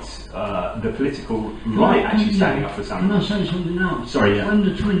right, the political right actually standing up for something. Can I say something else? Sorry, yeah. When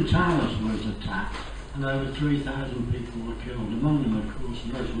the Twin Towers was attacked and over 3,000 people were killed, among them of course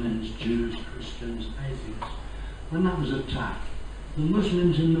Muslims, Jews, Christians, atheists. When that was attacked, the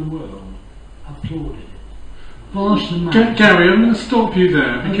Muslims in the world applauded it. Gary, I'm going to stop you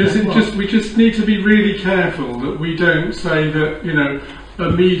there because we just need to be really careful that we don't say that, you know, a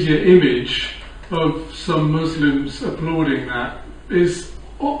media image of some Muslims applauding that is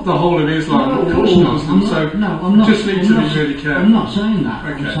the whole of Islam, No, of all course not. Muslims. I'm not, just need to be really careful. I'm not saying that.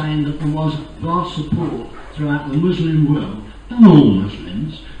 Okay. I'm saying that there was vast support throughout the Muslim world. Not all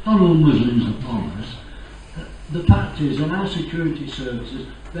Muslims upon us. The fact is, in our security services,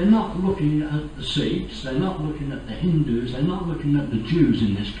 they're not looking at the Sikhs, they're not looking at the Hindus, they're not looking at the Jews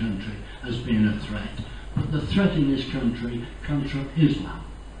in this country as being a threat. But the threat in this country comes from Islam.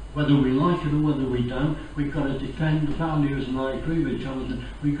 Whether we like it or whether we don't, we've got to defend the values, and I agree with Jonathan,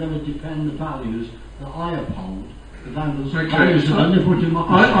 we've got to defend the values that I uphold, the values that I live for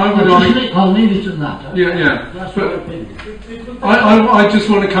democracy. I'll leave it at that. Yeah. That's But my opinion. I just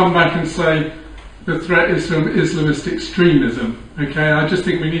want to come back and say the threat is from Islamist extremism. Okay, I just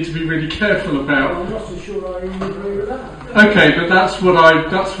think we need to be really careful about. I'm not so sure I agree with that. Okay, but that's what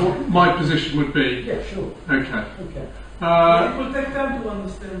my position would be. Yeah, sure. Okay. Okay. Uh, It will take time to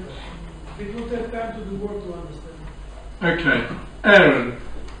understand. It will take time to do work to understand. okay, Aaron,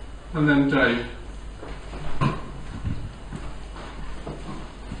 and then Dave.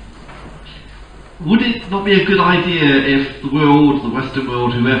 Would it not be a good idea if the world, the Western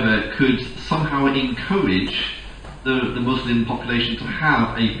world, whoever, could somehow encourage the Muslim population to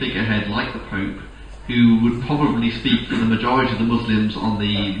have a figurehead like the Pope, who would probably speak for the majority of the Muslims on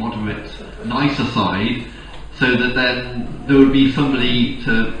the moderate, nicer side, so that then there would be somebody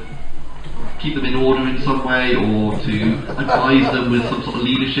to keep them in order in some way, or to advise them with some sort of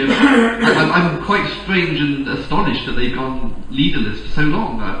leadership? I'm quite strange and astonished that they've gone leaderless for so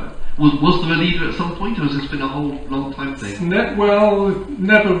long. Was there a leader at some point, or has this been a whole long time thing?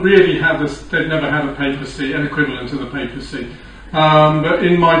 Never really had they've never had a papacy, an equivalent to the papacy. But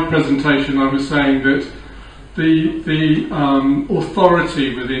in my presentation, I was saying that the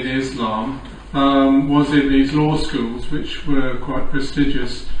authority within Islam was in these law schools, which were quite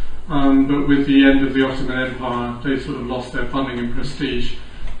prestigious. But with the end of the Ottoman Empire, they sort of lost their funding and prestige.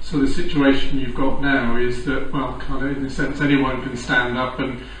 So the situation you've got now is that, well, kind of in a sense, anyone can stand up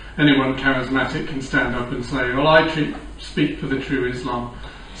and anyone charismatic can stand up and say, well, I speak for the true Islam.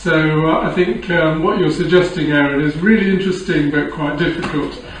 So I think what you're suggesting, Aaron, is really interesting but quite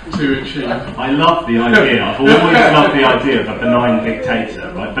difficult to achieve. I love the idea. I've always loved the idea of a benign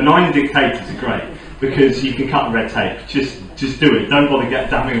dictator. Right? Benign dictators are great because you can cut the red tape. Just do it. Don't bother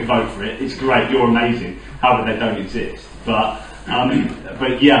having a vote for it. It's great. You're amazing. However, they don't exist. But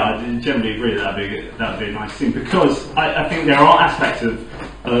yeah, I generally agree that that'd be a nice thing, because I think there are aspects of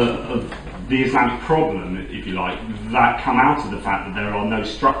the Islamic problem, if you like, that come out of the fact that there are no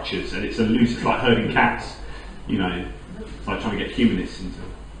structures and it's a loose. It's like herding cats, you know. It's like trying to get humanists into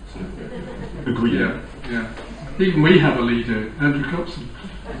sort of agree. Yeah. Even we have a leader, Andrew Copson.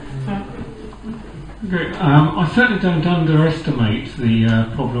 Okay, I certainly don't underestimate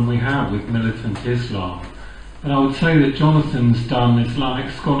the problem we have with militant Islam. But I would say that Jonathan's done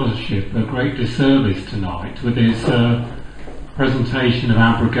Islamic scholarship a great disservice tonight with his presentation of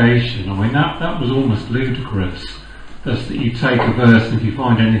abrogation. I mean, that was almost ludicrous. Just that you take a verse and if you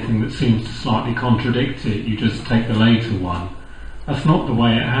find anything that seems to slightly contradict it, you just take the later one. That's not the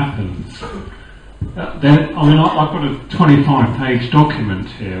way it happens. I've got a 25-page document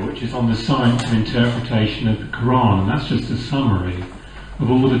here which is on the science and interpretation of the Quran, and that's just a summary of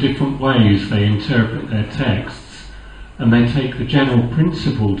all the different ways they interpret their texts, and they take the general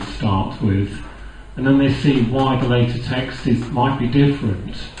principle to start with, and then they see why the later text might be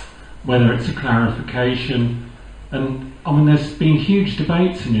different, whether it's a clarification. And I mean, there's been huge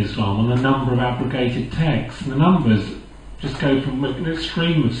debates in Islam on the number of abrogated texts, and the numbers just go from an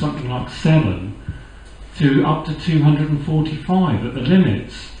extreme of something like 7 to up to 245 at the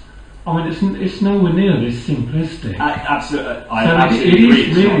limits. I mean, it's nowhere near this simplistic. Absolutely, it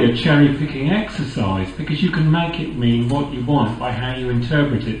is really a cherry-picking exercise, because you can make it mean what you want by how you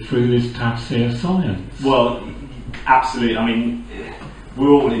interpret it through this tafsir science. Well, absolutely. I mean,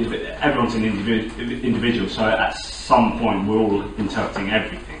 we're all everyone's an individual, so at some point we're all interpreting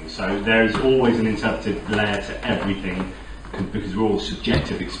everything. So there is always an interpretive layer to everything, because we're all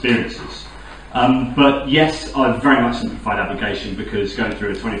subjective experiences. But yes, I've very much simplified abrogation, because going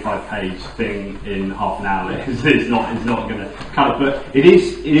through a 25-page thing in half an hour is not going to cut it. But it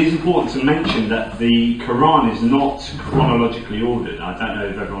is important to mention that the Quran is not chronologically ordered. I don't know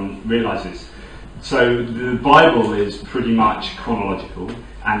if everyone realises. So the Bible is pretty much chronological,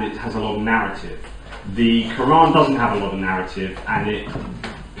 and it has a lot of narrative. The Quran doesn't have a lot of narrative, and it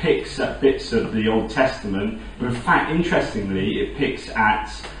picks at bits of the Old Testament. In fact, interestingly, it picks at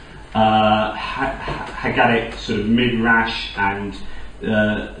Haggadic sort of midrash and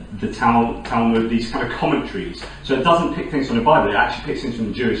the Talmud, these kind of commentaries. So it doesn't pick things from the Bible, it actually picks things from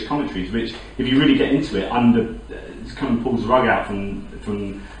the Jewish commentaries, which, if you really get into it, it kind of pulls the rug out from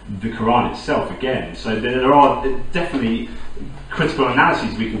the Quran itself again. So there are definitely critical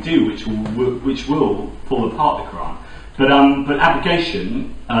analyses we can do which will pull apart the Quran. But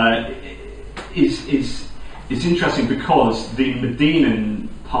abrogation is interesting, because the Medinan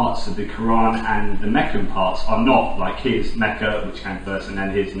parts of the Quran and the Meccan parts are not like, here's Mecca, which came first, and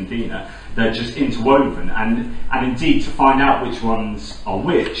then here's Medina. They're just interwoven, and indeed, to find out which ones are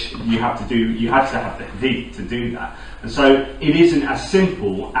which, you have to have the hadith to do that. And so it isn't as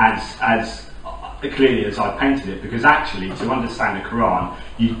simple as clearly as I painted it, because actually, to understand the Quran,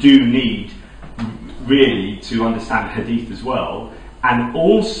 you do need really to understand hadith as well, and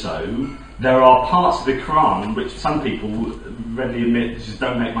also there are parts of the Quran which some people readily admit just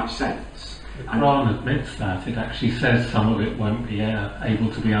don't make much sense. The Quran admits that. It actually says some of it won't be able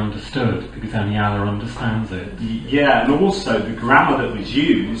to be understood because only Allah understands it. Yeah, and also the grammar that was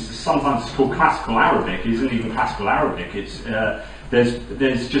used, sometimes it's called classical Arabic. It isn't even classical Arabic. It's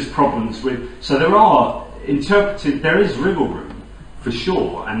there's just problems with. So there is wriggle room for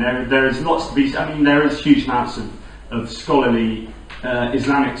sure, and there is lots to be. I mean, there is huge amounts of scholarly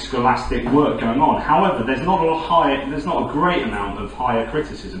Islamic scholastic work going on. However, there's not a great amount of higher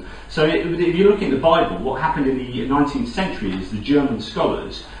criticism. So if you look at the Bible, what happened in the 19th century is the German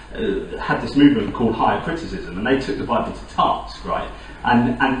scholars had this movement called higher criticism, and they took the Bible to task, right?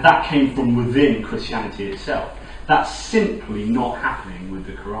 And that came from within Christianity itself. That's simply not happening with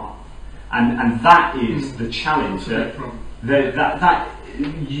the Quran, and that is the challenge. That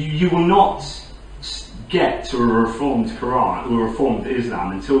you will not get to a reformed Quran or a reformed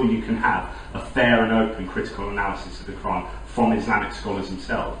Islam until you can have a fair and open critical analysis of the Quran from Islamic scholars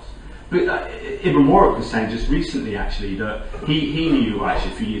themselves. But Ibn Warwick was saying just recently, actually, that he knew,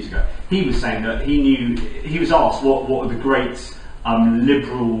 actually a few years ago, he was saying that he was asked what are the great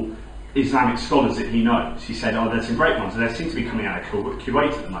liberal Islamic scholars that he knows. He said, there's some great ones, and they seem to be coming out of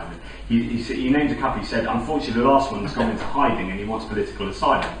Kuwait at the moment. He named a couple. He said, unfortunately, the last one's gone into hiding and he wants political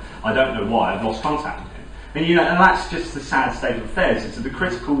asylum. I don't know why, I've lost contact with him. And and that's just the sad state of affairs. Is that the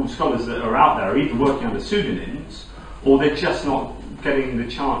critical scholars that are out there are either working under pseudonyms, or they're just not getting the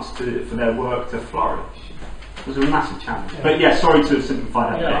chance for their work to flourish. It was a massive challenge. Yeah. But sorry to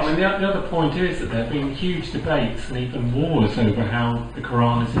simplify that. Yeah, I mean the other point is that there have been huge debates and even wars over how the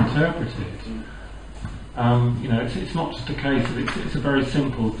Quran is interpreted. It's not just a case of it's a very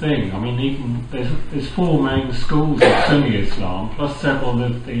simple thing. I mean, even there's four main schools of Sunni Islam plus several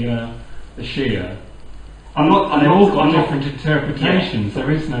of the Shia. They've all got different interpretations. Yeah.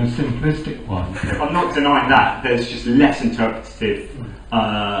 There is no simplistic one. I'm not denying that. There's just less interpretative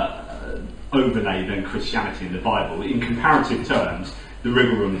overlay than Christianity in the Bible. In comparative terms, the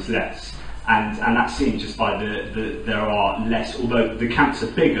wriggle room is less. And that's seen just by there are less, although the camps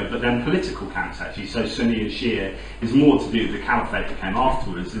are bigger, but then political camps actually. So Sunni and Shia is more to do with the caliphate that came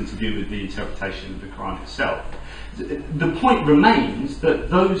afterwards than to do with the interpretation of the Quran itself. The point remains that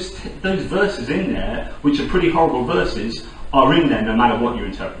those verses in there, which are pretty horrible verses, are in there no matter what your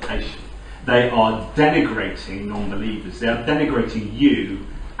interpretation. They are denigrating non-believers. They are denigrating you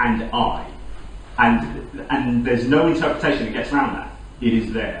and I. And there's no interpretation that gets around that. It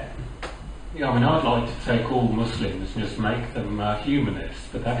is there. Yeah, I mean, I'd like to take all Muslims and just make them humanists,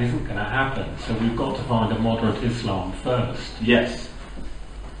 but that isn't going to happen. So we've got to find a moderate Islam first. Yes.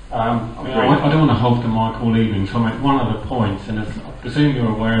 I don't want to hold the mic all evening, so I'll make one other point, and I presume you're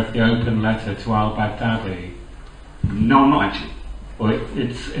aware of the open letter to al-Baghdadi. No, I'm not actually. Well,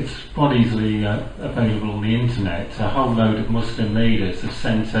 it's quite easily available on the internet. A whole load of Muslim leaders have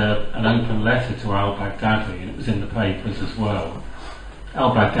sent an open letter to al-Baghdadi, and it was in the papers as well.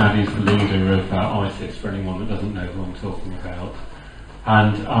 Al-Baghdadi is the leader of ISIS, for anyone that doesn't know who I'm talking about.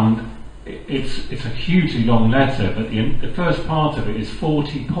 And it's a hugely long letter, but the first part of it is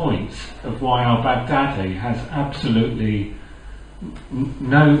 40 points of why al-Baghdadi has absolutely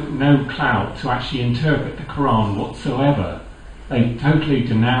no clout to actually interpret the Quran whatsoever. They totally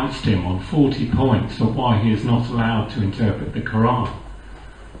denounced him on 40 points for why he is not allowed to interpret the Quran.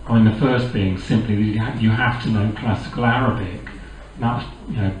 I mean, the first being simply that you have to know classical Arabic. That's,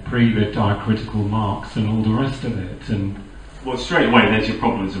 pre the diacritical marks and all the rest of it. And well, straight away, there's your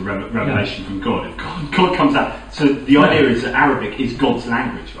problem as a revelation from God. If God comes out, so the idea is that Arabic is God's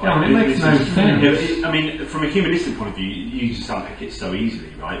language, right? Yeah, I mean, it makes no sense. I mean, from a humanistic point of view, you just unpick it so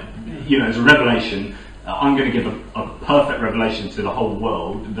easily, right? As a revelation, I'm going to give a perfect revelation to the whole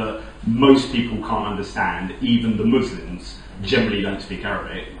world that most people can't understand. Even the Muslims generally don't speak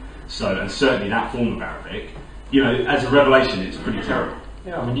Arabic, and certainly that form of Arabic. As a revelation, it's pretty terrible.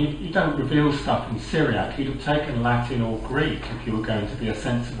 Yeah, I mean, you don't reveal stuff in Syriac. You'd have taken Latin or Greek if you were going to be a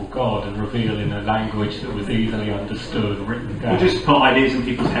sensible God and reveal in a language that was easily understood, written down. Or just put ideas in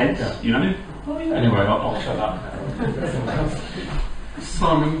people's heads, Anyway, I'll shut up now.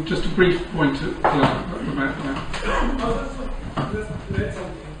 Simon, just a brief point about that.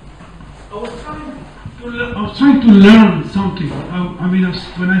 I was trying to learn something.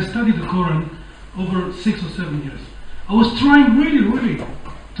 When I studied the Quran over 6 or 7 years, I was trying really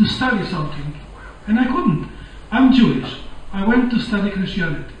to study something, and I couldn't. I'm Jewish. I went to study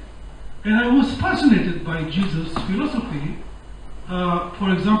Christianity, and I was fascinated by Jesus' philosophy.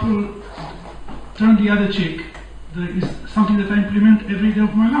 For example, turn the other cheek. There is something that I implement every day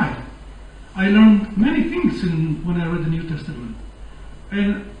of my life. I learned many things when I read the New Testament,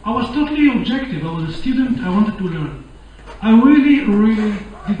 and I was totally objective. I was a student. I wanted to learn. I really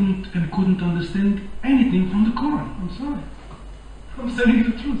didn't and couldn't understand anything from the Quran. I'm sorry. I'm telling you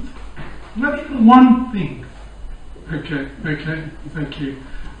the truth. Not even one thing. Okay, thank you.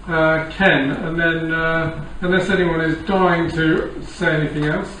 Ken, and then unless anyone is dying to say anything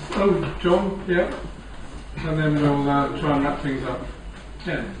else. Oh, John, yeah. And then we'll try and wrap things up.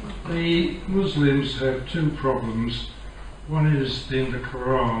 Ken. The Muslims have two problems. One is in the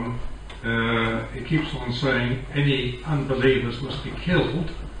Quran. It keeps on saying any unbelievers must be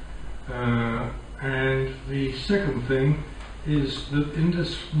killed. And the second thing is that in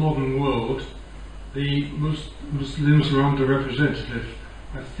this modern world, the Muslims are underrepresented.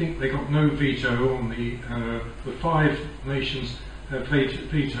 I think they got no veto on the 5 nations have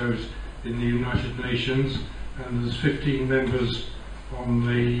vetoes in the United Nations, and there's 15 members on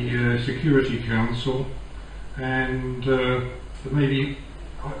the Security Council, and maybe,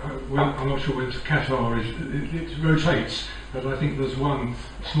 I'm not sure whether Qatar it rotates, but I think there's one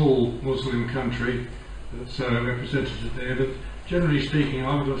small Muslim country that's represented there. But generally speaking,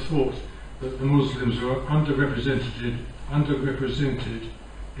 I would have thought that the Muslims are underrepresented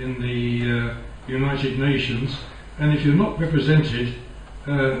in the United Nations, and if you're not represented,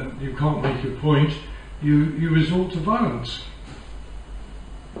 you can't make your point. You resort to violence.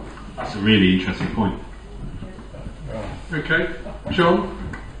 That's a really interesting point. Okay, John.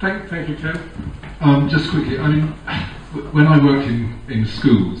 Thank you, Ken. Just quickly, I mean, when I worked in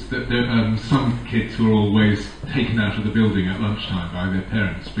schools, there some kids were always taken out of the building at lunchtime by their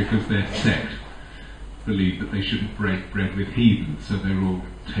parents because their sect believed that they shouldn't break bread with heathens, so they were all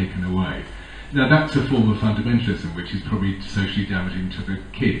taken away. Now that's a form of fundamentalism which is probably socially damaging to the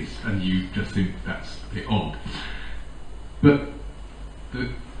kids, and you just think that's a bit odd. But the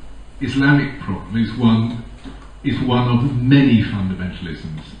Islamic problem is one of many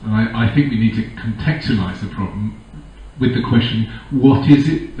fundamentalisms, and I think we need to contextualise the problem with the question: what is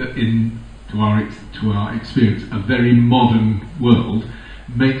it that, to our experience, a very modern world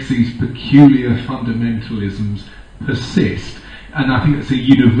makes these peculiar fundamentalisms persist? And I think it's a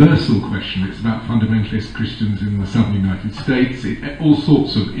universal question. It's about fundamentalist Christians in the southern United States, all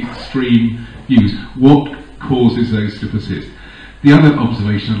sorts of extreme views. What causes those to persist? The other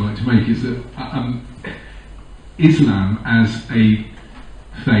observation I'd like to make is that Islam as a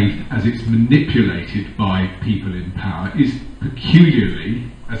faith, as it's manipulated by people in power, is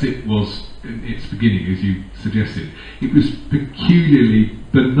peculiarly, as it was in its beginning, as you suggested, it was peculiarly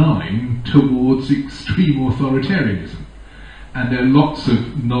benign towards extreme authoritarianism. And there are lots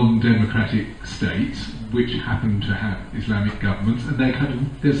of non-democratic states which happen to have Islamic governments, and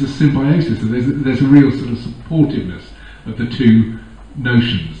there's a symbiosis, there's a real sort of supportiveness of the two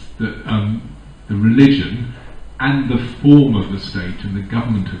notions, that the religion and the form of the state and the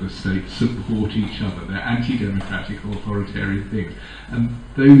government of the state support each other. They're anti-democratic, authoritarian things. And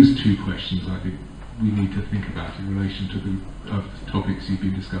those two questions, I think, we need to think about in relation to the topics you've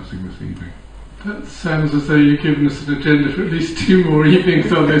been discussing this evening. That sounds as though you've given us an agenda for at least 2 more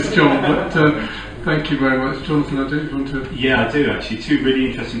evenings on this, John, but thank you very much. Jonathan, I do want to... Yeah, I do actually. 2 really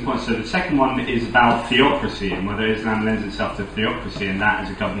interesting points. So the second one is about theocracy and whether Islam lends itself to theocracy, and that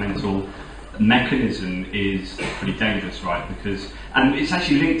as a governmental mechanism is pretty dangerous, right? And it's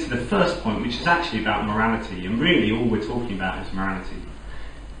actually linked to the first point, which is actually about morality, and really all we're talking about is morality.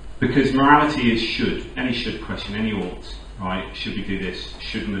 Because morality is should, any should question, any ought, right? Should we do this?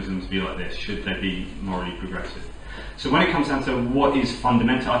 Should Muslims be like this? Should they be morally progressive? So when it comes down to what is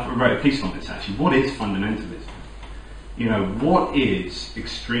fundamental, I wrote a piece on this actually. What is fundamentalism? You know, what is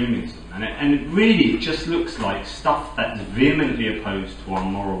extremism? And it really just looks like stuff that's vehemently opposed to our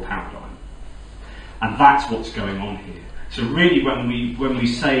moral paradigm. And that's what's going on here. So really when we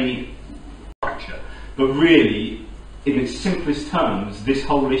say fracture, but really in its simplest terms, this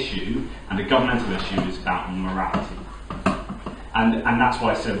whole issue and the governmental issue is about morality. And that's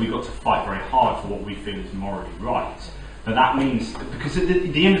why I said we've got to fight very hard for what we feel is morally right. But that means, because at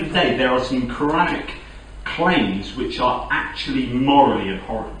the end of the day, there are some Quranic claims which are actually morally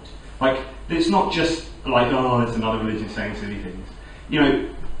abhorrent. Like, it's not just like, oh, there's another religion saying silly things. You know,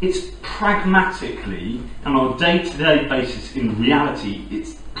 it's pragmatically, and on a day-to-day basis, in reality,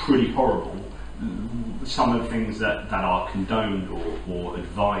 it's pretty horrible. Some of the things that are condoned or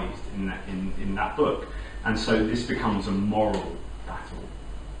advised in that book. And so this becomes a moral battle.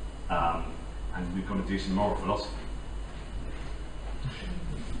 And we've got to do some moral philosophy.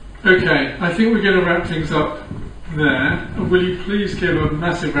 Okay, I think we're going to wrap things up there. And will you please give a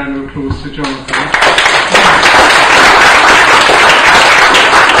massive round of applause to Jonathan?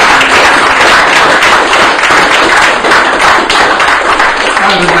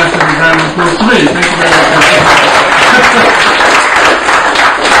 And a massive round of applause to me. Thank you very much.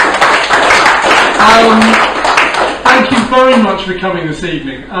 Thank you very much for coming this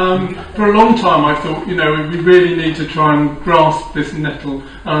evening. For a long time I thought, you know, we really need to try and grasp this nettle.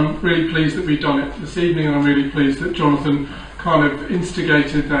 I'm really pleased that we've done it this evening, and I'm really pleased that Jonathan kind of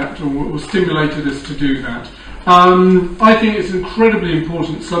instigated that or stimulated us to do that. I think it's an incredibly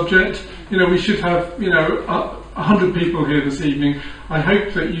important subject. You know, we should have, you know, 100 people here this evening. I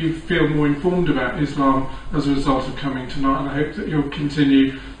hope that you feel more informed about Islam as a result of coming tonight, and I hope that you'll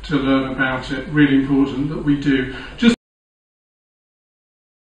continue to learn about it. Really important that we do. Just